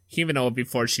 what if Himeno,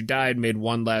 before she died, made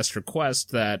one last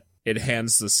request that it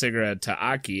hands the cigarette to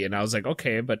Aki, and I was like,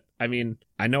 okay, but I mean,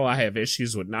 I know I have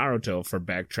issues with Naruto for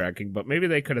backtracking, but maybe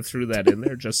they could have threw that in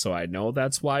there just so I know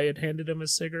that's why it handed him a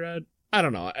cigarette. I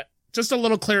don't know. Just a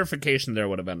little clarification there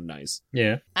would have been nice.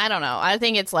 Yeah. I don't know. I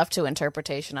think it's left to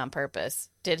interpretation on purpose.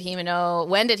 When did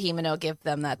Himeno give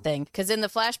them that thing? Because in the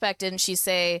flashback, didn't she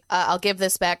say, I'll give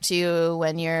this back to you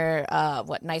when you're,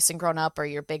 nice and grown up, or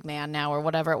you're big man now, or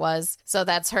whatever it was. So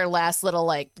that's her last little,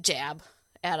 like, jab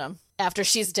at him after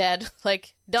she's dead.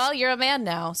 Like, doll, you're a man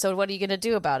now, so what are you going to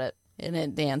do about it? And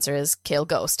then the answer is kill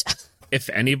Ghost. If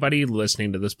anybody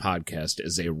listening to this podcast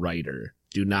is a writer,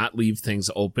 do not leave things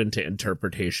open to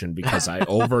interpretation because I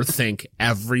overthink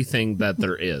everything that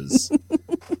there is.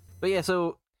 But yeah,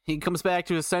 so he comes back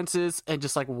to his senses and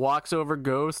just like walks over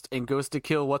Ghost and goes to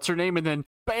kill what's her name, and then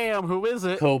bam, who is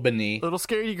it? Kobani. Little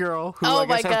scaredy girl who Oh I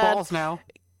guess my has God. balls now.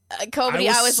 Kobe,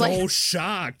 I was was so like,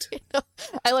 shocked.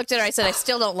 I looked at her, I said, I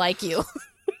still don't like you.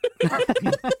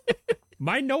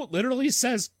 My note literally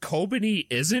says, Kobani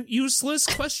isn't useless,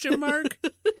 question mark?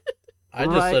 I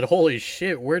just Right. said, holy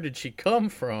shit, where did she come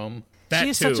from? That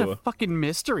She's too. such a fucking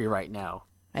mystery right now.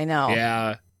 I know.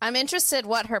 Yeah. I'm interested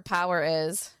what her power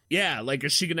is. Yeah, like,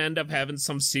 is she gonna end up having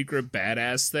some secret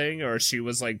badass thing, or she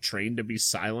was, like, trained to be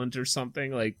silent or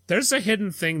something? Like, there's a hidden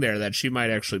thing there that she might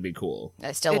actually be cool.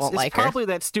 I still It's won't like her. probably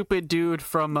that stupid dude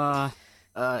from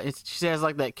she has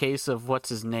like that case of what's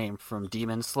his name from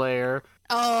Demon Slayer.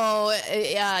 Oh,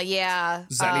 yeah.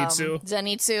 Zenitsu?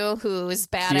 Zenitsu, who's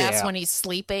badass Yeah. when he's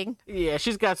sleeping. Yeah,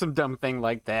 she's got some dumb thing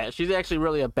like that. She's actually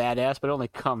really a badass, but it only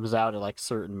comes out at like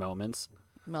certain moments.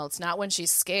 Well, it's not when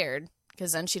she's scared,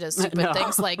 because then she does stupid No.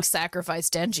 things like sacrifice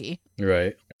Denji.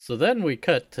 Right. So then we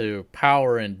cut to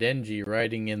Power and Denji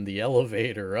riding in the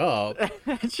elevator up.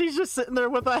 She's just sitting there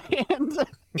with a hand.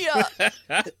 Yeah.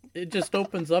 It just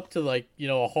opens up to, like, you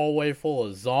know, a hallway full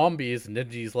of zombies, and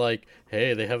Denji's like,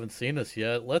 hey, they haven't seen us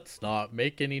yet. Let's not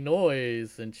make any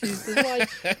noise. And she's just like,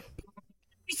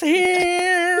 he's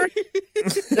here!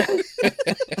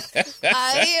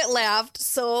 I laughed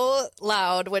so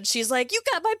loud when she's like, you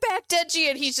got my back, Denji,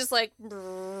 and he's just like,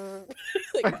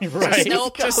 like Right.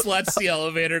 nope. Just lets the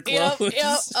elevator Yep, close.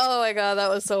 yep. Oh my god, that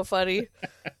was so funny.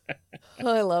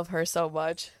 Oh, I love her so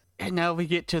much. And now we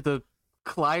get to the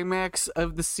climax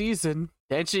of the season.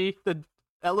 Denji, the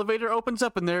elevator opens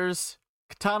up and there's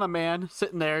Katana Man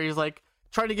sitting there. He's like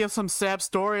trying to give some sad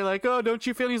story, like, oh, don't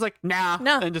you feel? He's like, nah.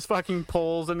 No. And just fucking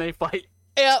pulls and they fight.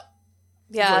 Yep.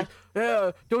 He's Yeah. like,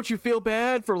 yeah, don't you feel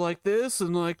bad for like this?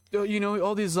 And like, you know,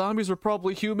 all these zombies are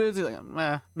probably humans. He's like,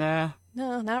 nah.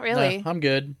 No, not No, really. I'm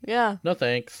good. Yeah. No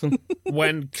thanks.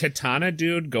 When Katana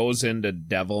Dude goes into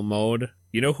devil mode,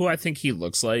 you know who I think he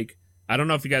looks like? I don't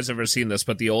know if you guys ever seen this,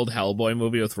 but the old Hellboy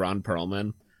movie with Ron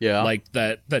Perlman. Yeah. Like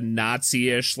the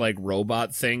Nazi-ish like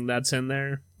robot thing that's in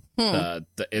there.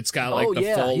 It's got like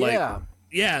the full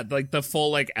like the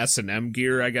full like S&M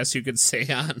gear, I guess you could say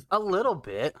on. A little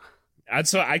bit. And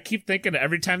so I keep thinking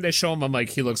every time they show him, I'm like,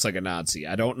 he looks like a Nazi.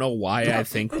 I don't know why I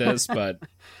think this, but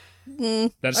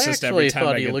that's I just actually every time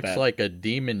thought I he get looks that. like a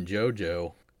demon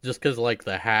JoJo. Just because, like,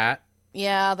 the hat.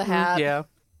 Yeah, the hat. Yeah.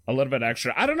 A little bit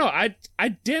extra. I don't know. I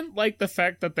didn't like the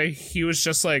fact that he was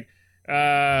just like, all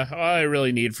I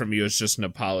really need from you is just an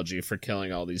apology for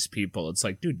killing all these people. It's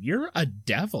like, dude, you're a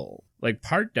devil. Like,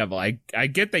 part devil. I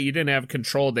get that you didn't have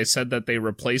control. They said that they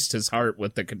replaced his heart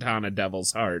with the Katana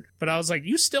Devil's heart. But I was like,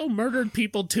 you still murdered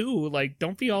people too. Like,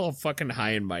 don't be all fucking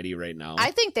high and mighty right now.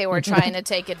 I think they were trying to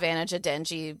take advantage of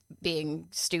Denji being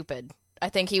stupid. I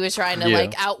think he was trying to Yeah.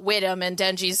 like outwit him, and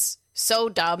Denji's so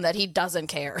dumb that he doesn't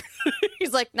care.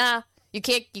 He's like, nah, you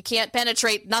can't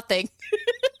penetrate nothing.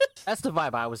 That's the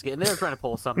vibe I was getting. They were trying to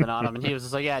pull something on him, and he was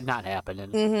just like, yeah, not happening.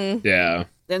 Mm-hmm. Yeah.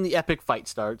 Then the epic fight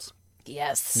starts.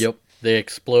 Yes. Yep. They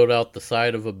explode out the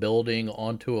side of a building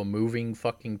onto a moving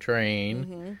fucking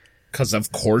train. Because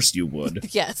of course you would.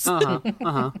 Yes.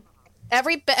 Uh-huh.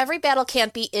 Every battle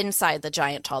can't be inside the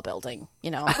giant tall building,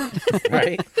 you know.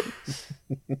 Right?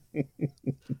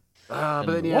 But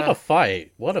then, What yeah. a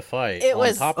fight. What a fight. It on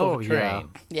was- top of Oh, a yeah. train.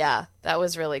 Yeah, that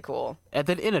was really cool. And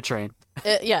then in a train.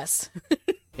 Yes.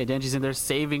 And Denji's in there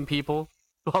saving people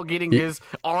while getting his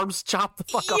arms chopped the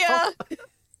fuck Yeah. off.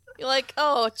 You're like,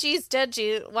 oh, geez,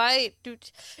 Denji, why?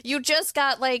 You just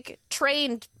got like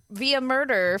trained via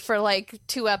murder for like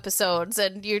 2 episodes,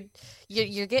 and you're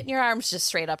getting your arms just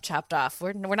straight up chopped off.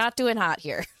 We're not doing hot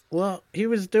here. Well, he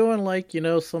was doing, like, you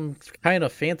know, some kind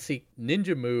of fancy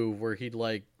ninja move where he'd,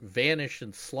 like, vanish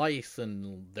and slice,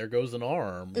 and there goes an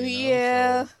arm. You know?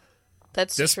 Yeah. So-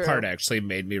 That's This true. part actually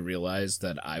made me realize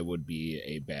that I would be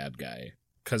a bad guy.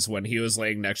 Because when he was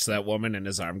laying next to that woman and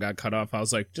his arm got cut off, I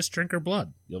was like, just drink her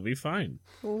blood. You'll be fine.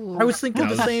 I was thinking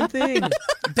the same thing.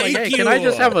 Thank hey, you. can I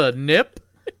just have a nip?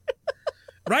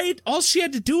 Right? All she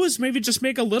had to do was maybe just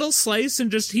make a little slice and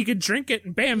just he could drink it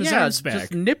and bam, his arm's back.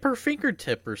 Just nip her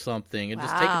fingertip or something and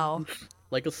just take it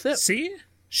like a sip. See?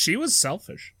 She was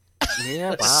selfish.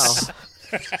 Yeah, wow.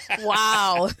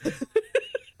 Wow.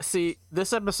 See,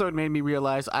 this episode made me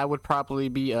realize I would probably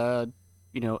be a,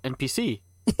 NPC.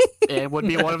 And would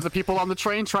be one of the people on the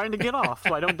train trying to get off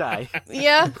so I don't die.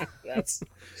 Yeah.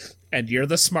 And you're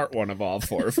the smart one of all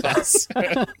four of us.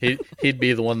 He'd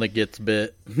be the one that gets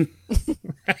bit.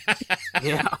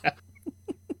 Yeah.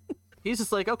 He's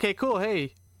just like, okay, cool,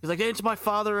 hey. He's like, didn't my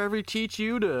father ever teach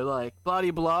you to, like, blah,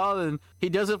 blah, blah? And he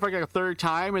does it for, like, a third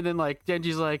time, and then, like,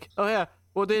 Denji's like, oh, yeah,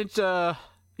 well, didn't,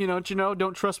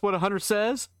 don't trust what a hunter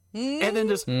says? And then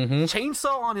just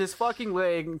chainsaw on his fucking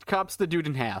leg and cuts the dude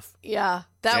in half. Yeah.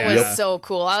 That was so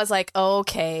cool. I was like,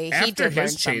 okay, he After did learn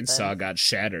his chainsaw something. got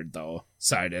shattered, though.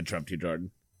 Sorry to interrupt you,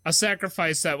 Jordan. A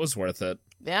sacrifice that was worth it.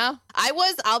 Yeah.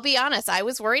 I'll be honest, I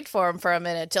was worried for him for a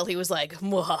minute till he was like,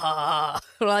 Mwahaha.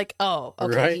 Like, oh,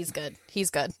 okay, Right? he's good. He's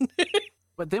good.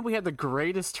 But then we had the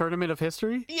greatest tournament of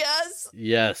history. Yes.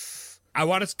 Yes.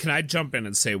 Can I jump in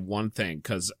and say one thing?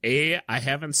 Because I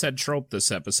haven't said trope this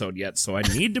episode yet, so I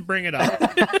need to bring it up.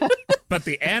 But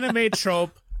the anime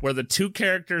trope where the two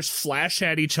characters flash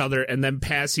at each other and then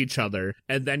pass each other,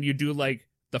 and then you do like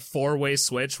the 4-way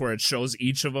switch where it shows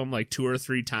each of them like 2 or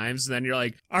 3 times, and then you're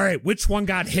like, all right, which one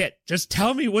got hit? Just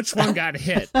tell me which one got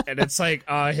hit. And it's like,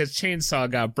 his chainsaw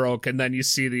got broke, and then you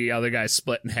see the other guy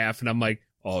split in half, and I'm like,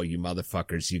 oh, you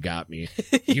motherfuckers, you got me.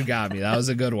 You got me. That was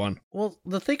a good one. Well,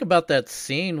 the thing about that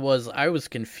scene was I was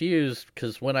confused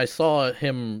because when I saw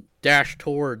him dash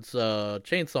towards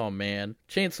Chainsaw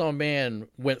Man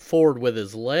went forward with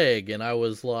his leg, and I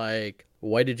was like,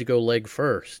 why did you go leg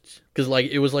first? Because like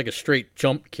it was like a straight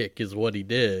jump kick is what he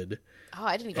did. Oh,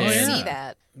 I didn't even see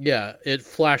that. Yeah, it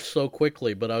flashed so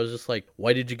quickly, but I was just like,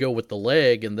 why did you go with the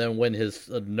leg? And then when his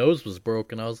nose was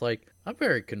broken, I was like, I'm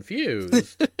very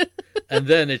confused. And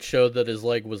then it showed that his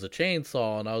leg was a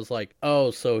chainsaw, and I was like,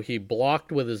 oh, so he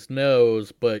blocked with his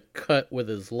nose, but cut with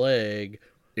his leg.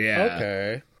 Yeah.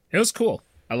 Okay. It was cool.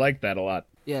 I liked that a lot.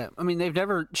 Yeah, I mean, they've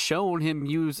never shown him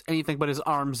use anything but his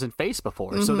arms and face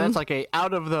before, so that's like a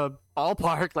out of the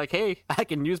ballpark, like, hey, I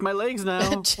can use my legs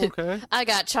now. Okay. I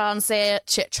got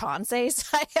chainsaws.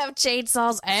 I have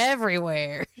chainsaws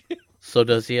everywhere. So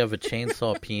does he have a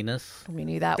chainsaw penis? We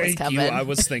knew that was Thank coming. you. I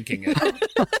was thinking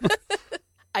it.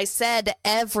 I said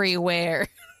everywhere.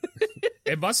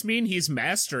 It must mean he's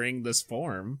mastering this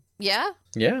form. Yeah?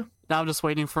 Yeah. Now I'm just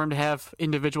waiting for him to have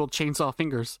individual chainsaw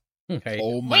fingers. Okay.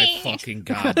 Oh my fucking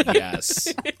god,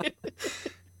 yes.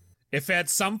 If at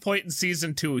some point in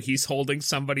season 2 he's holding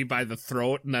somebody by the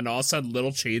throat and then all of a sudden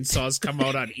little chainsaws come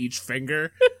out on each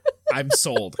finger, I'm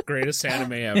sold. Greatest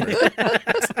anime ever.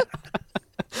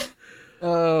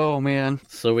 Oh, man.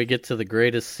 So we get to the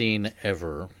greatest scene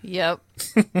ever. Yep.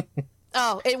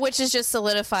 Which is just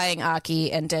solidifying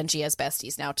Aki and Denji as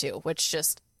besties now, too, which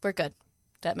just, we're good.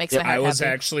 That makes my heart I was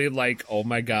happy. actually like, oh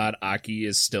my god, Aki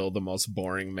is still the most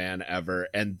boring man ever.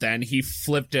 And then he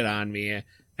flipped it on me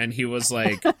and he was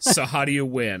like, so how do you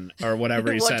win? Or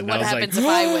whatever he said. And What I was happens like, if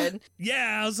I win?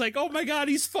 yeah, I was like, oh my god,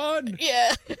 he's fun.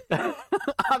 Yeah.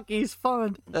 Aki's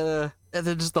fun. And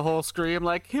then just the whole scream,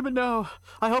 like, Himeno,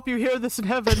 I hope you hear this in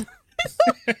heaven.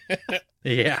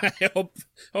 Yeah. I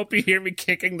hope you hear me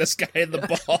kicking this guy in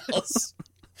the balls.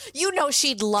 You know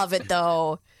she'd love it,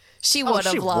 though. She would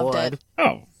have loved it.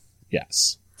 Oh,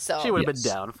 yes. So She would have been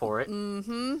down for it.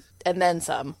 and then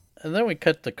some. And then we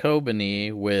cut to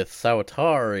Kobani with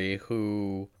Sawatari,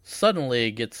 who suddenly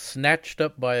gets snatched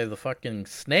up by the fucking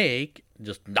snake.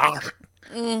 Just knock.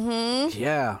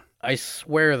 Yeah. I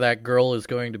swear that girl is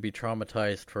going to be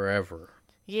traumatized forever.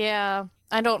 Yeah,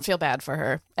 I don't feel bad for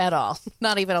her at all.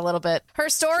 Not even a little bit. Her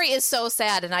story is so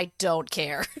sad, and I don't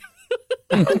care.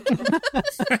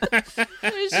 It's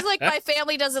just like, my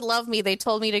family doesn't love me. They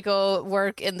told me to go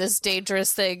work in this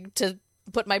dangerous thing to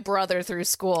put my brother through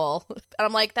school. And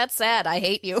I'm like, that's sad. I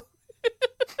hate you.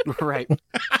 Right.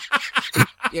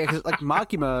 Yeah, because like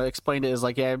Makima explained it as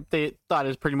like, yeah, they thought it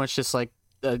was pretty much just like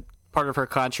a part of her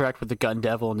contract with the gun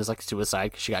devil and is like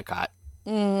suicide because she got caught.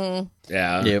 Yeah.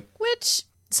 Yep.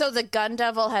 So the gun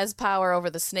devil has power over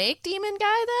the snake demon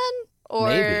guy then?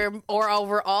 Maybe. Or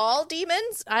over all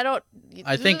demons? I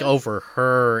think over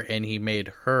her, and he made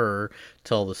her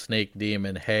tell the snake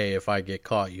demon, hey, if I get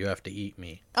caught, you have to eat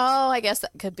me. Oh, I guess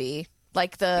that could be.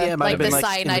 Like Yeah, it might have been, like,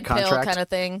 in the cyanide pill contract. kind of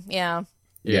thing. Yeah.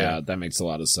 Yeah, that makes a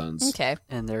lot of sense. Okay.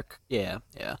 And they're, yeah.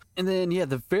 And then, yeah,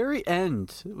 the very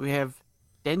end, we have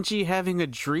Denji having a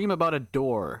dream about a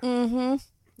door. Mm-hmm.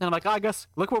 And I'm like, I guess,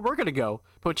 look where we're going to go.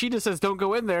 Pochita says don't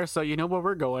go in there, so you know where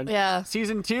we're going. Yeah.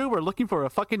 Season 2, we're looking for a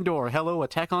fucking door. Hello,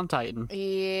 Attack on Titan.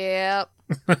 Yep.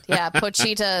 Yeah,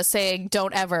 Pochita saying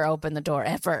don't ever open the door,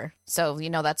 ever. So,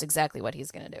 that's exactly what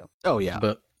he's going to do. Oh, yeah.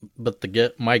 But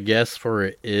my guess for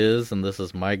it is, and this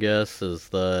is my guess, is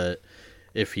that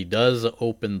if he does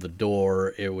open the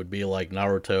door, it would be like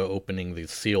Naruto opening the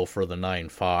seal for the Nine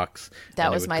Fox.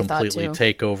 That was my thought, too. It would completely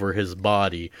take over his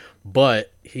body.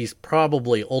 But he's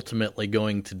probably ultimately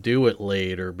going to do it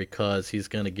later because he's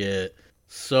going to get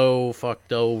so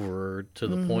fucked over to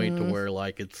the point to where,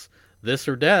 like, it's this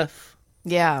or death.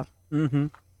 Yeah. Mm-hmm.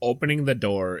 Opening the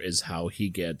door is how he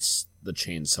gets the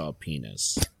chainsaw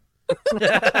penis.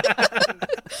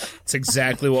 It's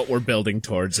exactly what we're building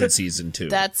towards in season 2.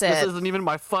 That's it. This isn't even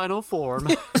my final form.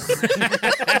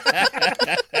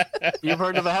 You've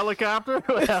heard of a helicopter?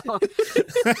 Well,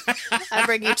 I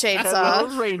bring you hello,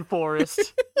 chainsaw.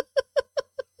 rainforest.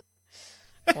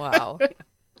 Wow.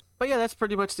 But yeah, that's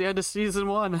pretty much the end of season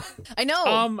 1. I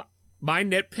know. My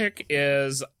nitpick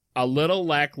is a little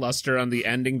lackluster on the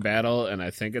ending battle, and I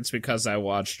think it's because I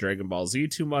watched Dragon Ball Z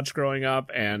too much growing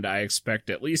up, and I expect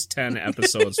at least 10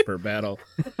 episodes per battle.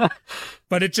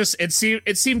 But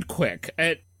it seemed quick.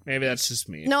 Maybe that's just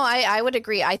me. No, I would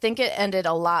agree. I think it ended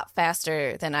a lot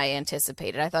faster than I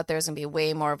anticipated. I thought there was going to be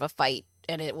way more of a fight,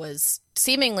 and it was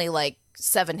seemingly like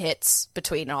 7 hits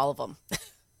between all of them.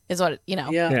 Is what,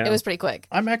 Yeah. It was pretty quick.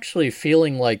 I'm actually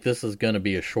feeling like this is going to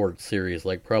be a short series,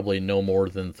 like probably no more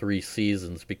than 3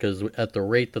 seasons, because at the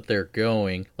rate that they're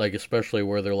going, like especially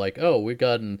where they're like, oh, we've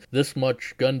gotten this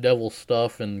much Gun Devil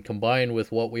stuff, and combined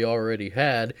with what we already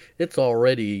had, it's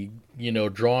already,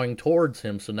 drawing towards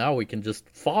him, so now we can just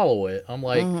follow it. I'm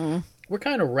like, we're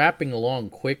kind of wrapping along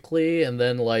quickly, and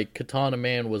then like Katana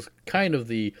Man was kind of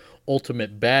the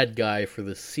ultimate bad guy for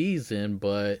the season,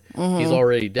 but he's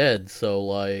already dead, so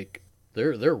like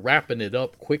they're wrapping it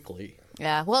up quickly.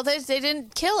 Yeah, well, they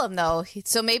didn't kill him though,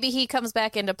 so maybe he comes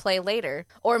back into play later,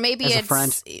 or maybe As a it's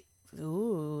friend.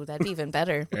 Ooh, that'd be even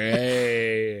better.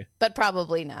 Hey, But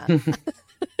probably not.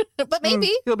 But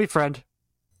maybe. He'll be friend.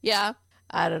 Yeah,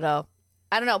 I don't know.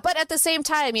 But at the same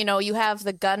time, you have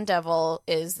the Gun Devil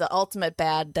is the ultimate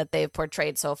bad that they've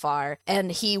portrayed so far,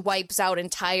 and he wipes out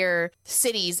entire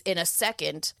cities in a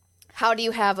second. How do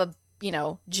you have a,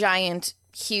 giant,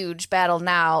 huge battle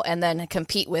now and then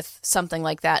compete with something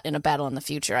like that in a battle in the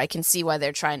future? I can see why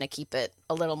they're trying to keep it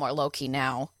a little more low-key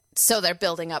now. So they're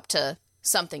building up to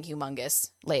something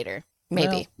humongous later. Maybe.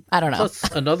 Well, I don't know.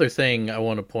 Plus, another thing I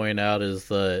want to point out is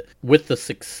that with the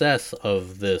success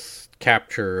of this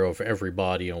capture of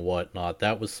everybody and whatnot,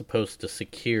 that was supposed to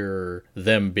secure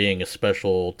them being a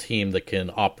special team that can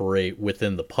operate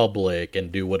within the public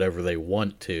and do whatever they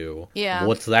want to. Yeah.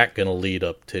 What's that going to lead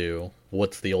up to?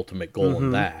 What's the ultimate goal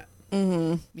in that?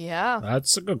 Yeah.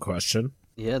 that's a good question.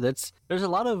 Yeah, there's a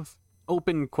lot of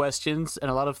open questions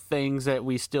and a lot of things that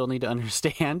we still need to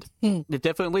understand. It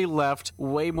definitely left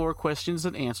way more questions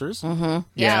than answers.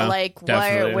 Yeah, like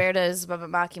definitely. where does Baba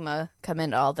Makima come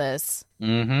into all this?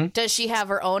 Mm-hmm. Does she have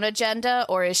her own agenda,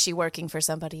 or is she working for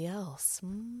somebody else?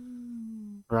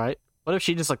 Right? What if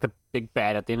she just like the big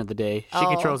bad at the end of the day? She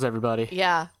controls everybody.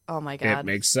 Yeah. Oh my god. It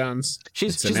makes sense.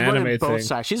 She's an running anime both thing.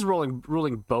 sides. She's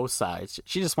ruling both sides.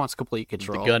 She just wants complete The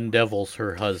control. Gun Devil's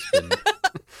her husband.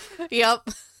 Yep.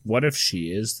 What if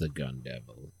she is the Gun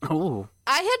Devil? Ooh.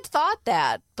 I had thought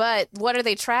that, but what are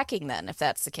they tracking then if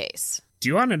that's the case? Do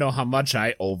you want to know how much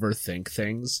I overthink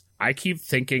things? I keep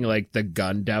thinking like the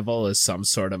Gun Devil is some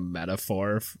sort of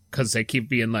metaphor because they keep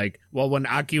being like, well, when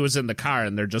Aki was in the car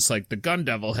and they're just like, the Gun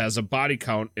Devil has a body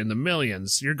count in the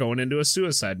millions. You're going into a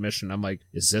suicide mission. I'm like,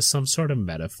 is this some sort of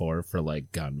metaphor for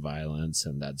like gun violence?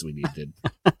 And that's, we need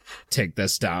to take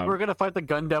this down. We're gonna fight the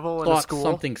Gun Devil in a Thought school.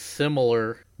 something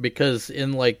similar because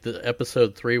in like the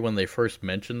episode 3 when they first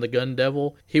mentioned the Gun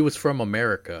Devil, he was from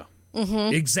America.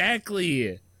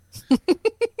 Exactly.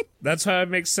 That's how it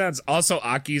makes sense. Also,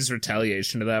 Aki's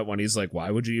retaliation to that when he's like, why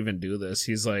would you even do this?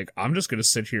 He's like, I'm just going to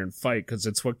sit here and fight because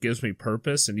it's what gives me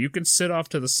purpose. And you can sit off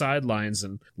to the sidelines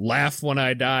and laugh when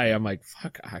I die. I'm like,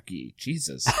 fuck, Aki.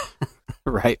 Jesus.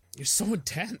 Right. You're so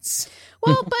intense.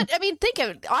 Well, but I mean, think of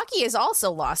it. Aki has also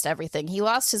lost everything. He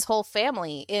lost his whole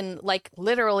family in like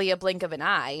literally a blink of an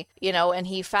eye, and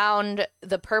he found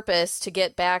the purpose to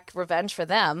get back revenge for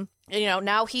them.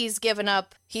 Now he's given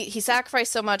up. He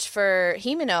sacrificed so much for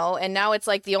Himeno, and now it's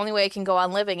like the only way I can go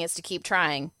on living is to keep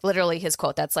trying. Literally his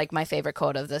quote. That's like my favorite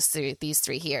quote of these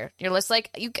three here. You're just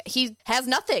like, he has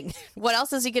nothing. What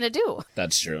else is he going to do?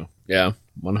 That's true. Yeah,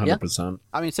 100%.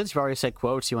 I mean, since you've already said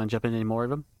quotes, you want to jump in any more of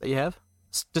them that you have?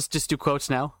 Just do quotes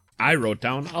now. I wrote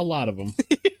down a lot of them.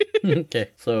 Okay,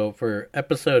 so for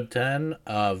episode 10,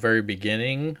 very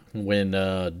beginning, when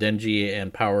Denji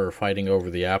and Power are fighting over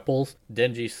the apples,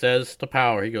 Denji says to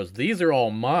Power, he goes, "These are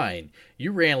all mine.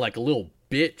 You ran like a little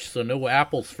bitch, so no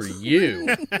apples for you."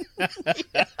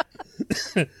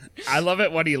 I love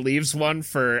it when he leaves one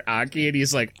for Aki, and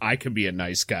he's like, "I can be a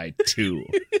nice guy, too."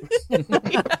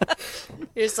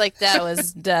 It's like that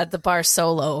was the bar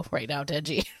solo right now,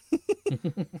 Denji.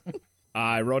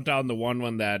 I wrote down the one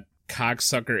when that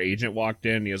cocksucker agent walked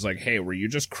in. He was like, "Hey, were you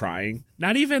just crying?"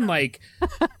 Not even like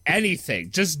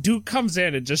anything. Just dude comes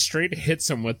in and just straight hits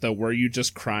him with the "were you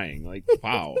just crying?" Like,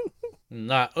 wow.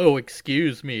 Not, "Oh,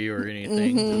 excuse me," or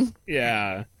anything. Just,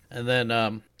 Yeah. and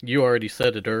then you already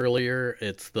said it earlier.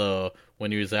 It's the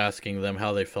when he was asking them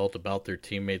how they felt about their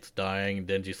teammates dying, and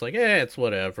Denji's like, it's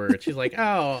whatever. And she's like,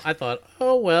 "Oh, I thought,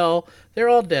 oh well, they're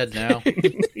all dead now."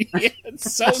 Yeah,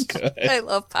 it's so good. I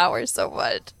love Power so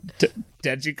much.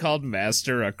 Denji called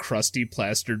Master a crusty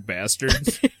plastered bastard,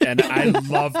 and I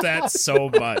love that so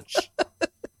much.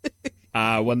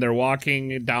 When they're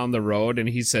walking down the road, and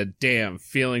he said, "Damn,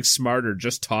 feeling smarter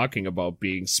just talking about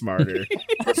being smarter."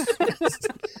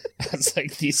 I was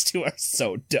like, these two are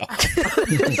so dumb.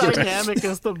 The dynamic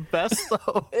is the best,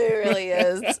 though. It really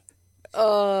is.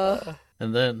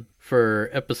 And then for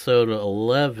episode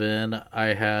 11,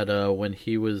 I had when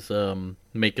he was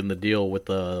making the deal with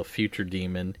the future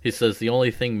demon, he says, "The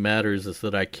only thing matters is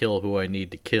that I kill who I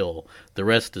need to kill. The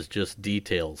rest is just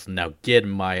details. Now get in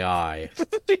my eye."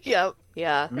 Yep.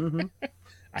 Yeah. Mm-hmm.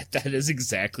 That is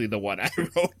exactly the one I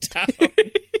wrote down.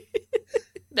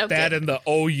 No That kidding. and the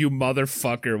 "oh, you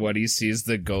motherfucker" when he sees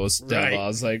the ghost devil. Right. I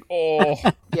was like, oh.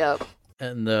 Yep.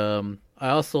 And I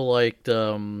also liked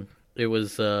it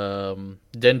was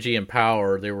Denji and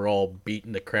Power. They were all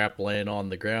beating the crap, laying on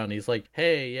the ground. He's like,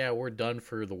 "Hey, yeah, we're done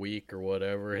for the week or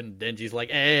whatever." And Denji's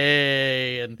like,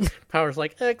 "Hey," and Power's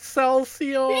like,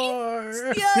 "Excelsior!"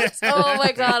 Yes. Oh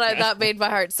my god, that made my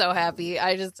heart so happy.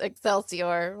 I just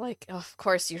Excelsior. Like, oh, of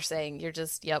course you're saying. You're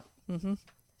just yep. Mm-hmm.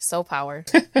 So Power.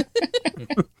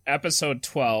 Episode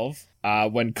 12,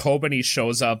 when Kobani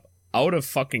shows up out of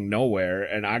fucking nowhere,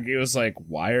 and Agi was like,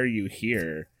 "Why are you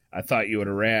here? I thought you would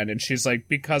have ran." And she's like,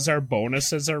 "Because our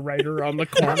bonuses are right around the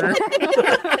corner."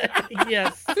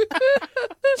 Yes.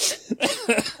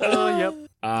 Oh, yep.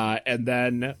 And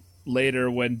then later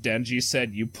when Denji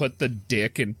said, "You put the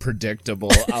dick in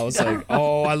predictable," I was like,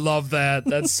 oh, I love that.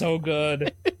 That's so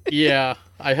good. Yeah,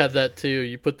 I had that too.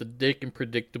 You put the dick in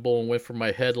predictable and went for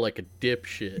my head like a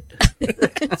dipshit.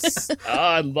 Oh,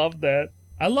 I love that.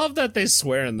 I love that they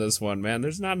swear in this one, man.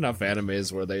 There's not enough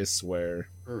animes where they swear.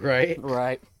 Right?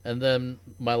 Right. And then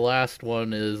my last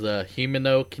one is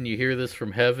Himeno, can you hear this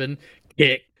from heaven?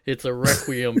 Kick. It's a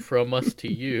requiem from us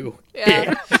to you.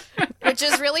 Yeah. Which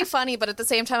is really funny, but at the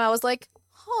same time I was like,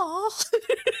 oh.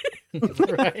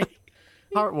 Right?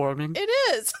 Heartwarming. It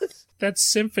is. That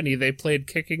symphony they played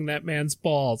kicking that man's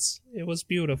balls. It was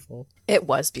beautiful. It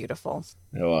was beautiful.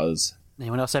 It was.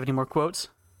 Anyone else have any more quotes?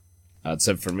 That's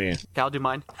it for me. Cal, do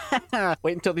mine?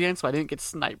 Wait until the end so I didn't get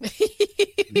sniped.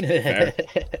 Fair.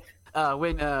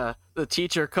 When the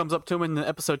teacher comes up to him in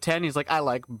episode 10, he's like, "I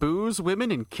like booze,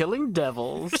 women, and killing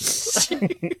devils."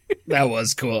 That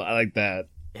was cool. I like that.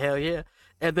 Hell yeah.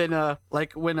 And then,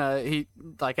 like, when he,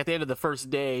 like, at the end of the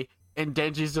first day, and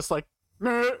Denji's just like,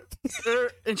 "Meh,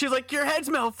 and she's like, "Your head's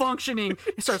malfunctioning."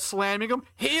 He starts slamming him.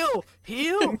 Heal,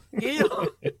 heal, heal.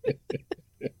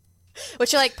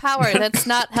 Which you're like, Power, that's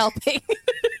not helping.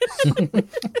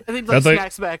 And he like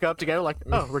smacks back up together, like,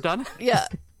 "Oh, we're done." Yeah.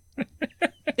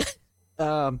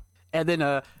 And then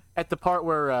at the part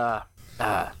where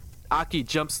Aki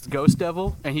jumps the ghost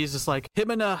devil, and he's just like,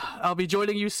 "Himena, I'll be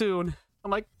joining you soon."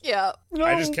 I'm like, Yeah. no.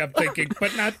 I just kept thinking,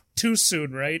 but not too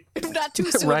soon, right? Not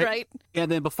too soon, Right. right?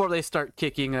 And then before they start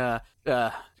kicking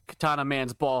Katana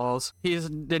Man's balls,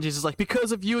 Denji's just like,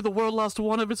 "Because of you, the world lost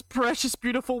one of its precious,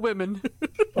 beautiful women."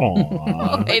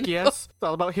 Aww. Like, yes, it's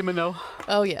all about Himeno.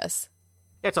 Oh, yes.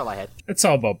 That's all I had. It's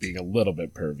all about being a little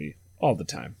bit pervy all the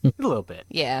time. A little bit.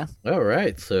 Yeah. All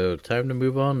right, so time to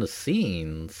move on to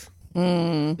scenes.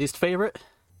 Least favorite?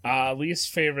 Least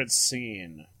favorite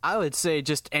scene. I would say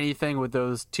just anything with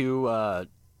those two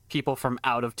people from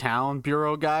out of town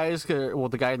bureau guys. Well,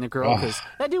 the guy and the girl, because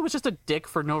that dude was just a dick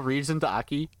for no reason to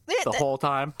Aki the whole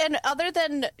time. And other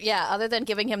than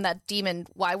giving him that demon,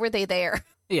 why were they there?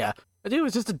 Yeah, the dude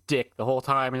was just a dick the whole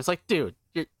time, and it's like, dude,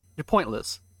 you're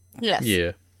pointless. Yes.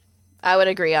 Yeah. I would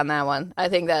agree on that one. I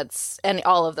think and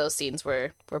all of those scenes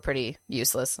were pretty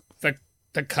useless. The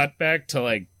cutback to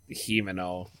like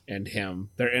Himeno and him,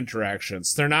 their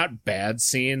interactions. They're not bad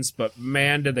scenes, but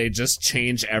man, do they just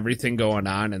change everything going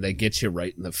on and they get you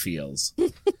right in the feels.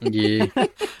 Yeah.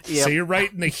 So you're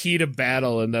right in the heat of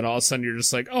battle, and then all of a sudden you're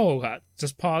just like, oh,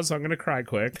 just pause, I'm going to cry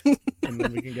quick, and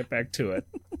then we can get back to it.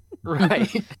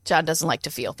 Right. John doesn't like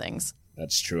to feel things.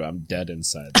 That's true. I'm dead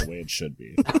inside the way it should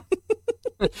be.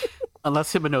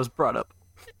 Unless Himeno's brought up.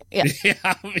 Yeah.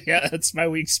 yeah, that's my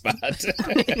weak spot.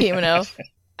 You know,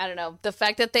 I don't know. The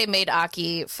fact that they made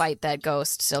Aki fight that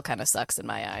ghost still kind of sucks in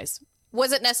my eyes.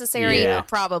 Was it necessary? Yeah.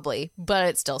 Probably, but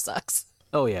it still sucks.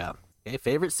 Oh, yeah. Okay,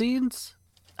 favorite scenes?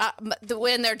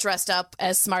 When they're dressed up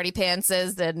as Smarty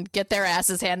Pantses and get their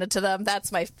asses handed to them,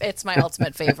 it's my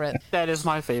ultimate favorite. That is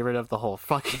my favorite of the whole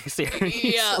fucking series.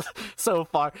 Yeah. So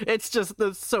far. It's just,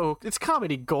 it's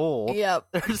comedy gold. Yep.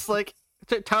 They're just like,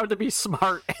 it's time to be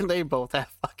smart, and they both have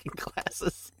fucking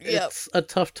glasses. Yep. It's a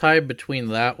tough tie between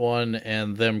that one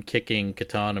and them kicking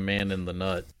Katana Man in the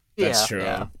nut. That's Yeah, true.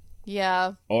 yeah.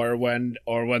 Yeah. Or when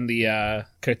the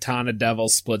Katana Devil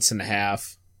splits in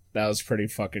half. That was pretty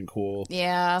fucking cool.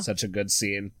 Yeah. Such a good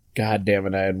scene. God damn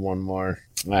it, I had one more.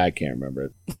 I can't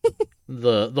remember it.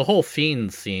 The whole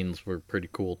Fiend scenes were pretty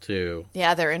cool too.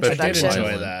 Yeah, their I did introduction.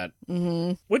 enjoy that.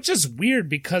 Mm-hmm. Which is weird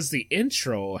because the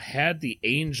intro had the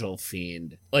Angel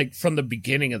Fiend, like, from the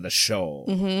beginning of the show.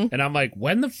 Mm-hmm. And I'm like,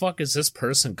 when the fuck is this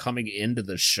person coming into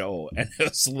the show? And it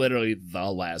was literally the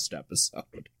last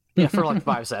episode. Yeah, for like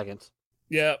 5 seconds.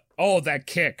 Yeah. Oh, that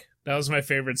kick. That was my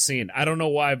favorite scene. I don't know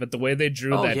why, but the way they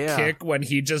drew Oh, that yeah. kick when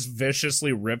he just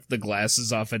viciously ripped the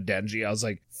glasses off of Denji, I was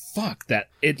like, fuck, that.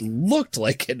 It looked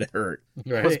like it hurt.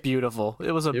 It was Right? beautiful.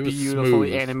 It was a It was beautifully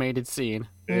smooth. animated scene.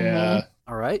 Yeah.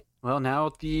 All right. Well,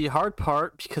 now the hard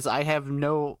part, because I have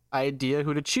no idea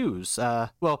who to choose.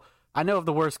 Well, I know of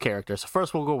the worst character, so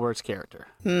first we'll go worst character.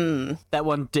 That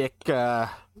one dick, Yeah,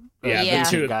 Yeah. the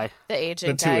two guy. The the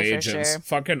agent two guy agents. for sure.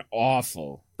 Fucking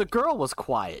awful. The girl was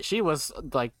quiet. She was,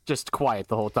 like, just quiet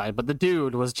the whole time, but the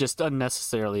dude was just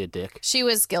unnecessarily a dick. She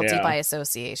was guilty Yeah. by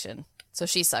association, so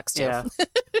she sucks too. Yeah.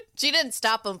 She didn't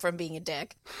stop him from being a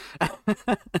dick.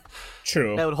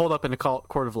 True. That would hold up in a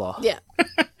court of law. Yeah.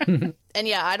 And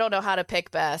yeah, I don't know how to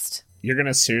pick best. You're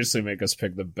gonna seriously make us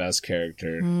pick the best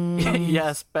character.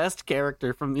 Yes, best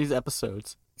character from these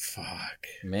episodes. Fuck.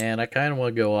 Man, I kind of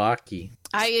want to go Aki.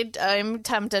 I'm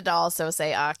tempted to also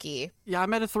say Aki. Yeah,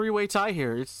 I'm at a 3-way tie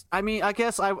here. I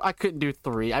guess I couldn't do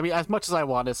 3. I mean, as much as I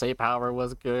want to say Power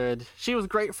was good, she was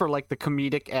great for, like, the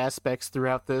comedic aspects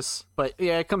throughout this. But,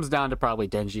 yeah, it comes down to probably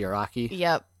Denji or Aki.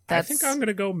 Yep. That's... I think I'm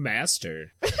gonna go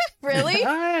Master. Really?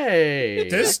 Hey,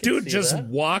 This I can dude see just that.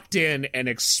 walked in and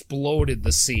exploded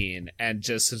the scene and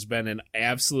just has been an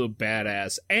absolute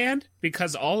badass. And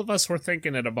because all of us were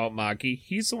thinking it about Maki,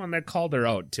 he's the one that called her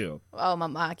out too. Oh,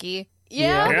 Mamaki.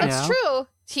 Yeah, Yeah. that's true.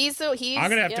 He's I'm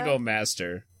gonna have to yeah. go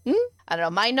Master. I don't know.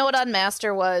 My note on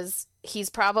Master was he's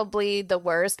probably the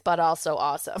worst, but also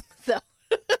awesome. So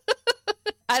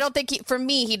I don't think for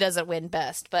me he doesn't win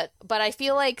best, but I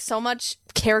feel like so much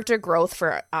character growth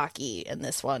for Aki in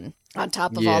this one on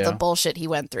top of all the Yeah. bullshit he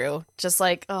went through. Just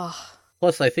like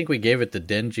Plus, I think we gave it to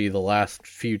Denji the last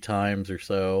few times or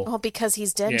so. oh, because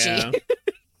he's Denji.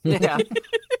 Yeah. Yeah.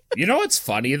 You know what's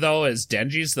funny though is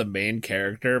Denji's the main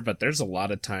character, but there's a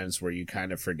lot of times where you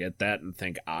kind of forget that and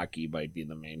think Aki might be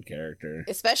the main character.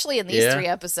 Especially in these Yeah. 3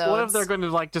 episodes. What if they're going to,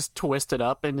 like, just twist it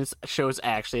up and this show's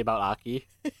actually about Aki?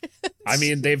 I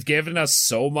mean, they've given us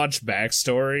so much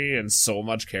backstory and so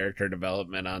much character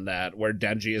development on that, where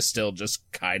Denji is still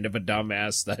just kind of a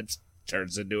dumbass that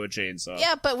turns into a chainsaw.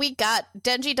 Yeah, but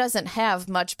Denji doesn't have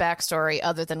much backstory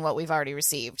other than what we've already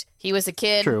received. He was a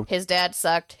kid, True. his dad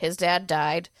sucked, his dad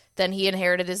died, then he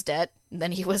inherited his debt,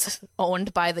 then he was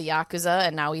owned by the Yakuza,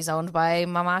 and now he's owned by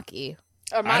Mamaki.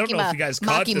 Or Makima. I don't know if you guys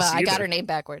caught Makima, this I got either. her name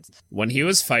backwards. When he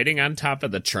was fighting on top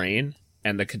of the train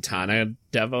and the Katana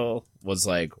Devil was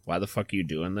like, why the fuck are you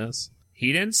doing this?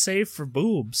 He didn't say for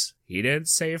boobs. He didn't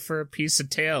say for a piece of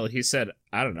tail. He said,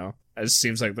 I don't know. It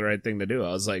seems like the right thing to do. I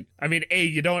was like, I mean, A,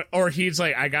 you don't, or he's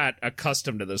like, I got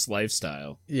accustomed to this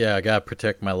lifestyle. Yeah, I gotta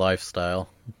protect my lifestyle.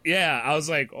 Yeah, I was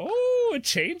like, oh, it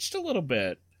changed a little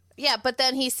bit. Yeah, but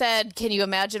then he said, can you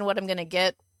imagine what I'm going to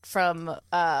get from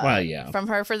Well, yeah. from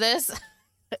her for this?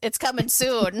 It's coming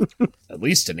soon. At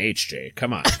least an HJ.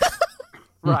 Come on.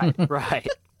 Right, right.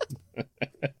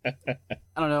 I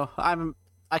don't know.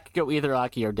 I could go either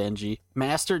Aki or Denji.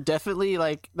 Master, definitely,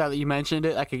 like, now that you mentioned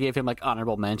it, I could give him, like,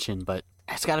 honorable mention, but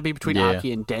it's got to be between Yeah.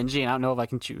 Aki and Denji, and I don't know if I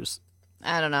can choose.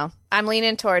 I don't know. I'm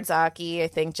leaning towards Aki, I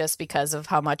think, just because of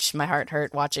how much my heart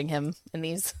hurt watching him in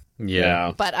these.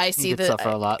 Yeah. But I see did the suffer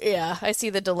a lot. Yeah, I see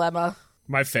the dilemma.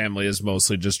 My family is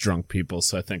mostly just drunk people,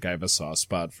 so I think I have a soft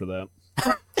spot for that.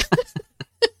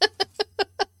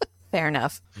 Fair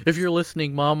enough. If you're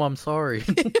listening, Mom, I'm sorry.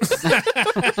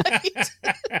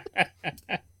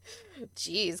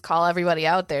 Jeez, call everybody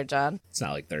out there, John. It's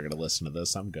not like they're going to listen to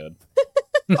this. I'm good.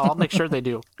 I'll make sure they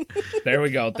do. There we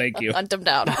go. Thank you. Hunt them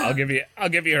down. I'll give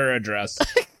you her address.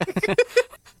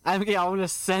 I'm gonna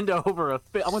send over I'm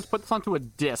gonna put this onto a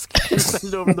disc and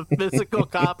send over the physical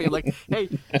copy. Like, hey,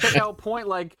 check out point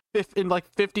in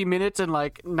 50 minutes and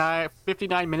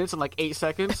 59 minutes and 8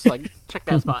 seconds. Like, check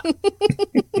that spot.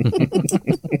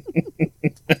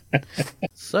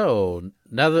 So,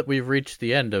 now that we've reached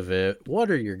the end of it,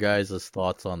 what are your guys'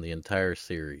 thoughts on the entire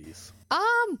series?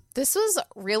 This was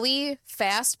really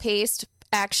fast-paced,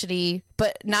 actiony,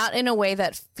 but not in a way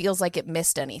that feels like it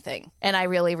missed anything. And I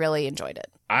really, really enjoyed it.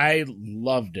 I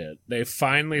loved it. They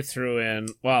finally threw in,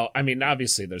 well, I mean,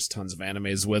 obviously there's tons of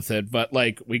animes with it, but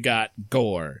we got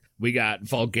gore, we got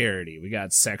vulgarity, we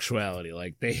got sexuality.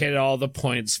 They hit all the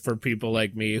points for people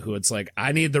like me who it's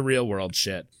I need the real world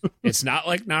shit. It's not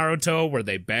like Naruto where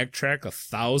they backtrack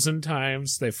 1,000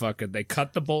 times. They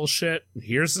cut the bullshit.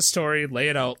 Here's the story, lay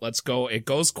it out, let's go. It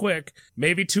goes quick,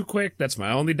 maybe too quick. That's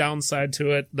my only downside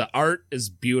to it. The art is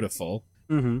beautiful.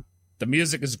 Mm-hmm. The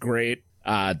music is great.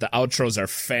 The outros are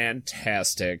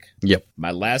fantastic. Yep.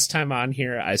 My last time on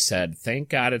here, I said, thank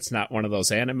God it's not one of those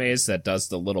animes that does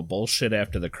the little bullshit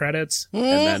after the credits. And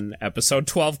then episode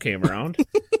 12 came around.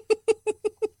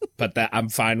 But I'm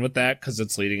fine with that because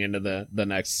it's leading into the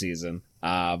next season.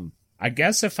 I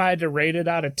guess if I had to rate it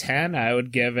out of 10, I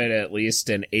would give it at least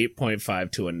an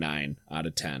 8.5 to a 9 out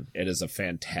of 10. It is a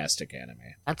fantastic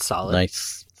anime. That's solid.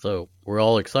 Nice. So, we're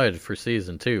all excited for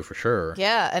season 2, for sure.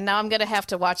 Yeah, and now I'm going to have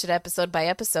to watch it episode by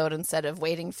episode instead of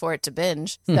waiting for it to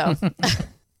binge. So,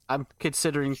 I'm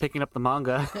considering picking up the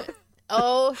manga.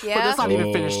 Oh, yeah? But that's not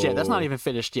even finished yet. That's not even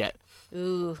finished yet.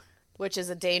 Ooh, which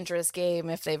is a dangerous game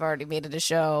if they've already made it a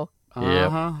show.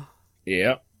 Uh-huh.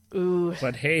 Yep. Ooh.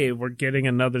 But hey, we're getting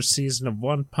another season of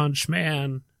One Punch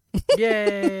Man.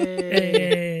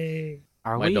 Yay!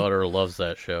 Are My we? daughter loves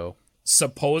that show.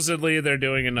 Supposedly they're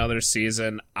doing another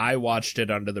season. I watched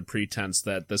it under the pretense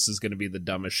that this is going to be the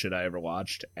dumbest shit I ever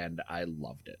watched, and I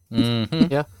loved it.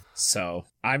 Mm-hmm. Yeah. So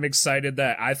I'm excited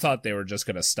that I thought they were just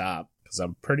going to stop because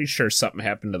I'm pretty sure something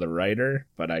happened to the writer,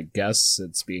 but I guess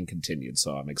it's being continued,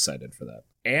 so I'm excited for that.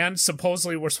 And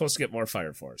supposedly we're supposed to get more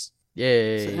Fire Force.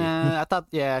 Yay! I thought,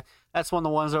 that's one of the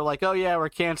ones that are like, oh yeah, we're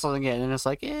canceling it, and it's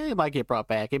like, it might get brought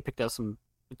back. It picked up some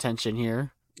attention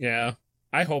here. Yeah,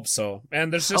 I hope so.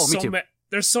 And there's just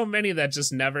there's so many that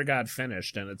just never got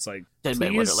finished, and it's like,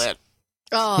 Deadman please. Wonderland.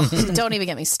 Oh, don't even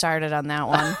get me started on that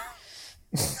one.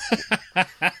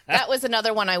 That was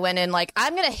another one I went in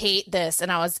I'm going to hate this, and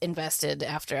I was invested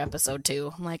after episode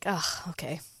 2. I'm like, oh,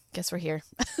 okay, guess we're here.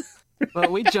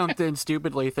 Well, we jumped in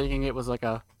stupidly thinking it was like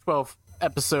a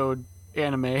 12-episode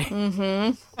anime.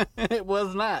 Mm-hmm. It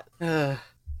was not.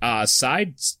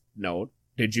 Side note,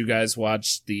 did you guys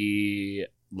watch the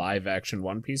live-action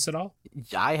One Piece at all?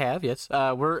 I have, yes.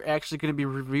 We're actually going to be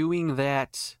reviewing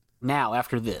that now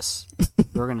after this.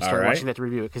 We're going to start watching that to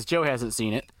review it because Joe hasn't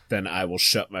seen it. Then I will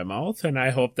shut my mouth, and I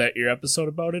hope that your episode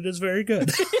about it is very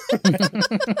good.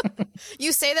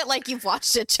 You say that like you've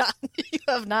watched it, John. You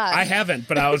have not. I haven't,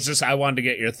 but I wanted to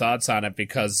get your thoughts on it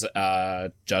because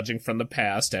judging from the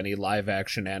past, any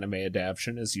live-action anime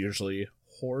adaptation is usually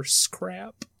horse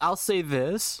crap. I'll say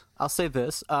this.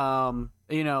 When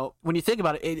you think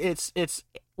about it, it's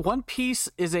One Piece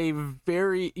is a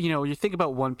very, you think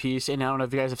about One Piece, and I don't know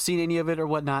if you guys have seen any of it or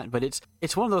whatnot, but it's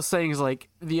one of those things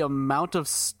the amount of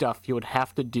stuff you would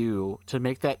have to do to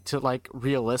make that to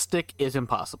realistic is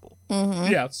impossible.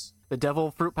 Mm-hmm. Yes. The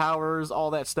devil fruit powers, all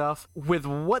that stuff. With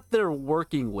what they're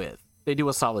working with, they do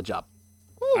a solid job.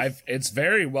 It's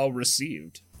very well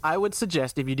received. I would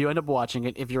suggest if you do end up watching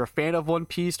it, if you're a fan of One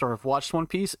Piece or have watched One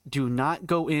Piece, do not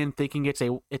go in thinking it's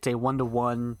a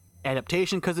 1-to-1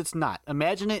 adaptation because it's not.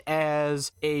 Imagine it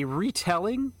as a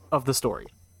retelling of the story,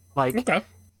 okay.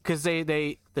 Because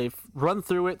they've run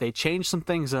through it, they changed some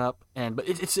things up, but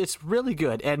it's really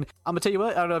good. And I'm gonna tell you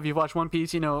what, I don't know if you've watched One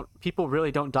Piece. People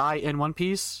really don't die in One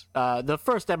Piece. The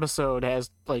first episode has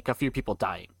a few people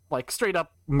dying, straight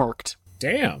up murked.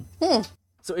 Damn.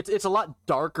 So it's a lot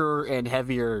darker and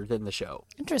heavier than the show.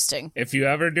 Interesting. If you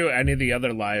ever do any of the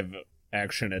other live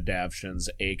action adaptions,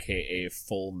 aka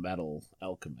Full Metal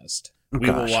Alchemist,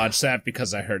 we will watch that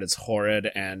because I heard it's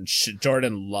horrid, and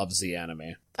Jordan loves the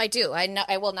anime. I do.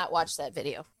 I will not watch that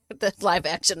video. The live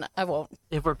action, I won't.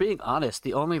 If we're being honest,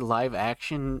 the only live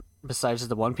action besides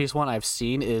the One Piece one I've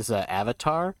seen is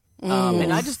Avatar.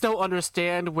 And I just don't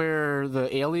understand where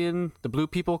the blue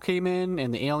people came in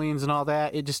and the aliens and all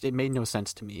that. It made no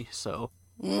sense to me. So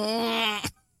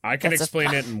I can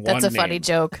explain it in one That's a name. funny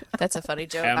joke. That's a funny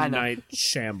joke. M. Night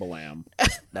Shyamalan.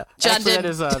 No. John Actually, did. that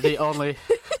is the only.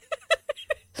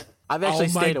 I've actually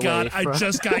Oh my stayed god, away from... I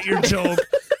just got your joke.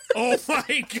 Oh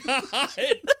my god.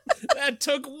 That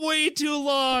took way too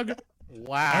long.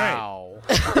 Wow.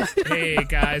 Hey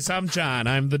guys, I'm John.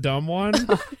 I'm the dumb one.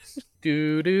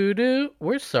 Do.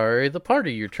 We're sorry. The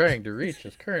party you're trying to reach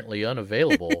is currently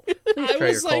unavailable. Please I try your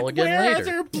was call like, again where later. are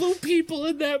there blue people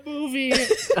in that movie?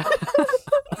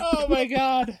 Oh my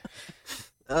god.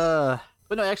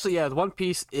 But no, actually, yeah, One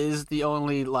Piece is the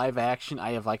only live action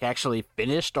I have like actually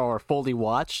finished or fully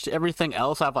watched. Everything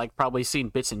else I've like probably seen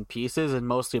bits and pieces, and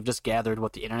mostly have just gathered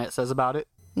what the internet says about it.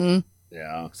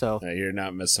 Yeah. So No, you're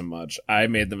not missing much. I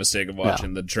made the mistake of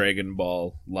watching the Dragon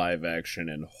Ball live action,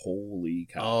 and holy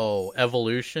cow. Oh,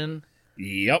 Evolution?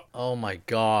 Yep. Oh my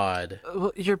god.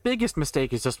 well, your biggest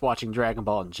mistake is just watching Dragon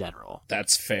Ball in general.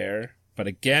 That's fair. But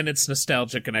again, it's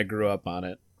nostalgic, and I grew up on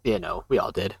it. You know, we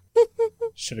all did.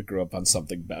 Should have grew up on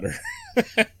something better.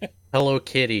 Hello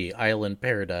Kitty, Island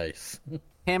Paradise.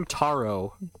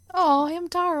 Hamtaro. Oh,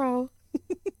 Hamtaro.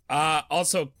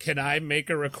 Also, can I make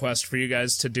a request for you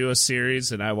guys to do a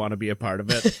series, and I want to be a part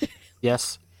of it?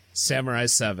 Yes. Samurai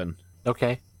 7.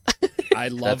 Okay. I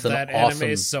love That's an that anime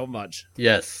awesome- so much.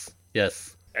 Yes.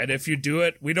 And if you do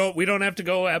it, we don't have to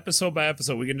go episode by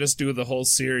episode. We can just do the whole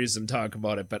series and talk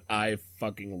about it. But I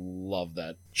fucking love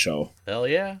that show. Hell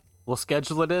yeah. We'll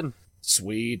schedule it in.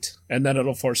 Sweet. And then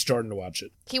it'll force Jordan to watch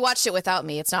it. He watched it without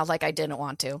me. It's not like I didn't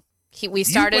want to. We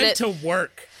started you went it. to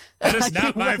work. That is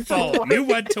not my fault. You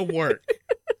went to work.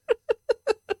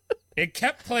 It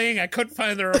kept playing. I couldn't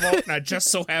find the remote, and I just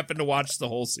so happened to watch the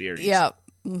whole series. Yeah.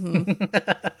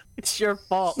 It's your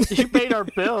fault. You paid our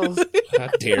bills. How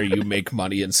dare you make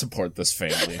money and support this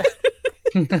family?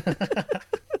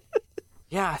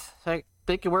 Yeah, I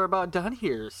think we're about done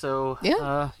here. So,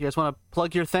 Yeah. you guys want to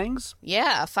plug your things?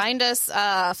 Yeah, find us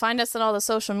on all the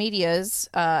social medias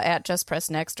at Just Press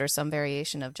Next or some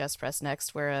variation of Just Press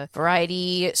Next. We're a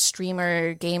variety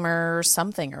streamer, gamer,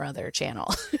 something or other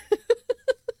channel.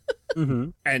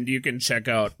 And you can check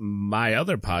out my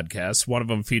other podcasts, one of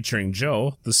them featuring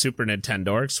Joe, the Super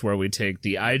Nintendorks, where we take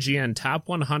the IGN Top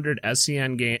 100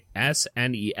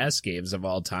 SNES games of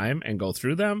all time and go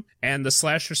through them, and the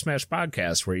Slasher Smash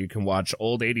podcast, where you can watch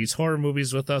old 80s horror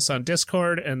movies with us on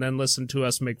Discord and then listen to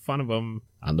us make fun of them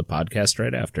on the podcast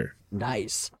right after.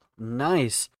 Nice.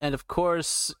 And of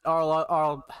course, all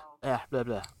of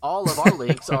our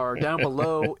links are down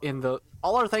below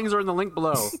all our things are in the link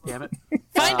below. Damn it.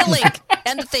 Find a link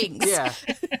and the things. Yeah.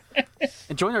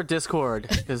 And join our Discord,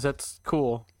 because that's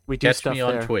cool. We do Catch stuff me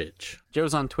on there. Twitch.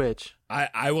 Joe's on Twitch.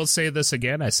 I will say this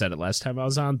again. I said it last time I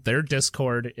was on. Their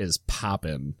Discord is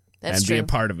poppin'. That's and be a true.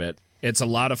 part of it. It's a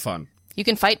lot of fun. You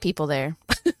can fight people there.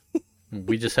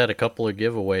 We just had a couple of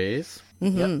giveaways.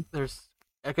 Yep. There's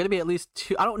going to be at least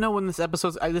 2. I don't know when this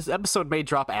episode may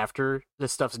drop after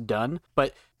this stuff's done,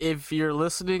 but if you're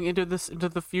listening into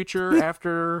the future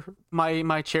after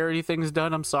my charity thing's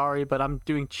done, I'm sorry, but I'm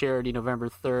doing charity November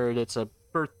 3rd. It's a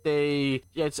birthday.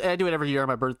 Yeah, I do it every year on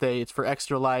my birthday. It's for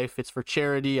Extra Life. It's for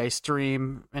charity. I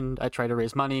stream and I try to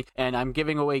raise money, and I'm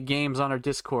giving away games on our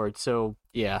Discord. So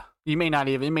yeah, it may not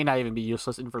even be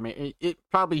useless information. It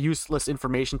probably useless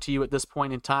information to you at this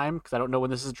point in time, because I don't know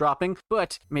when this is dropping,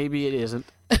 but maybe it isn't.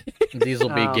 These will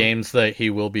be games that he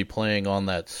will be playing on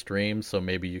that stream, so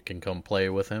maybe you can come play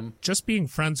with him. Just being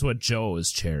friends with Joe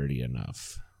is charity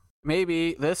enough.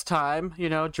 Maybe this time,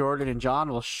 Jordan and John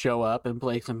will show up and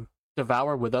play some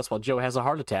Devour with us while Joe has a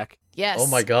heart attack. Yes. Oh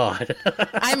my god.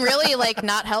 I'm really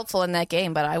not helpful in that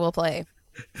game, but I will play.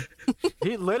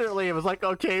 He literally was like,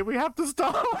 okay, we have to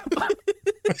stop.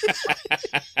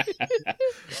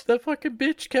 That fucking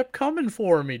bitch kept coming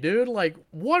for me, dude. Like,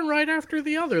 one right after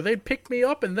the other. They'd pick me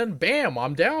up and then bam,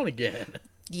 I'm down again.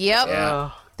 Yep.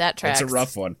 Yeah. That tracks. It's a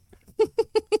rough one.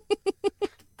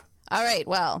 All right,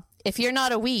 well, if you're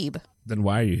not a weeb, Then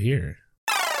why are you here?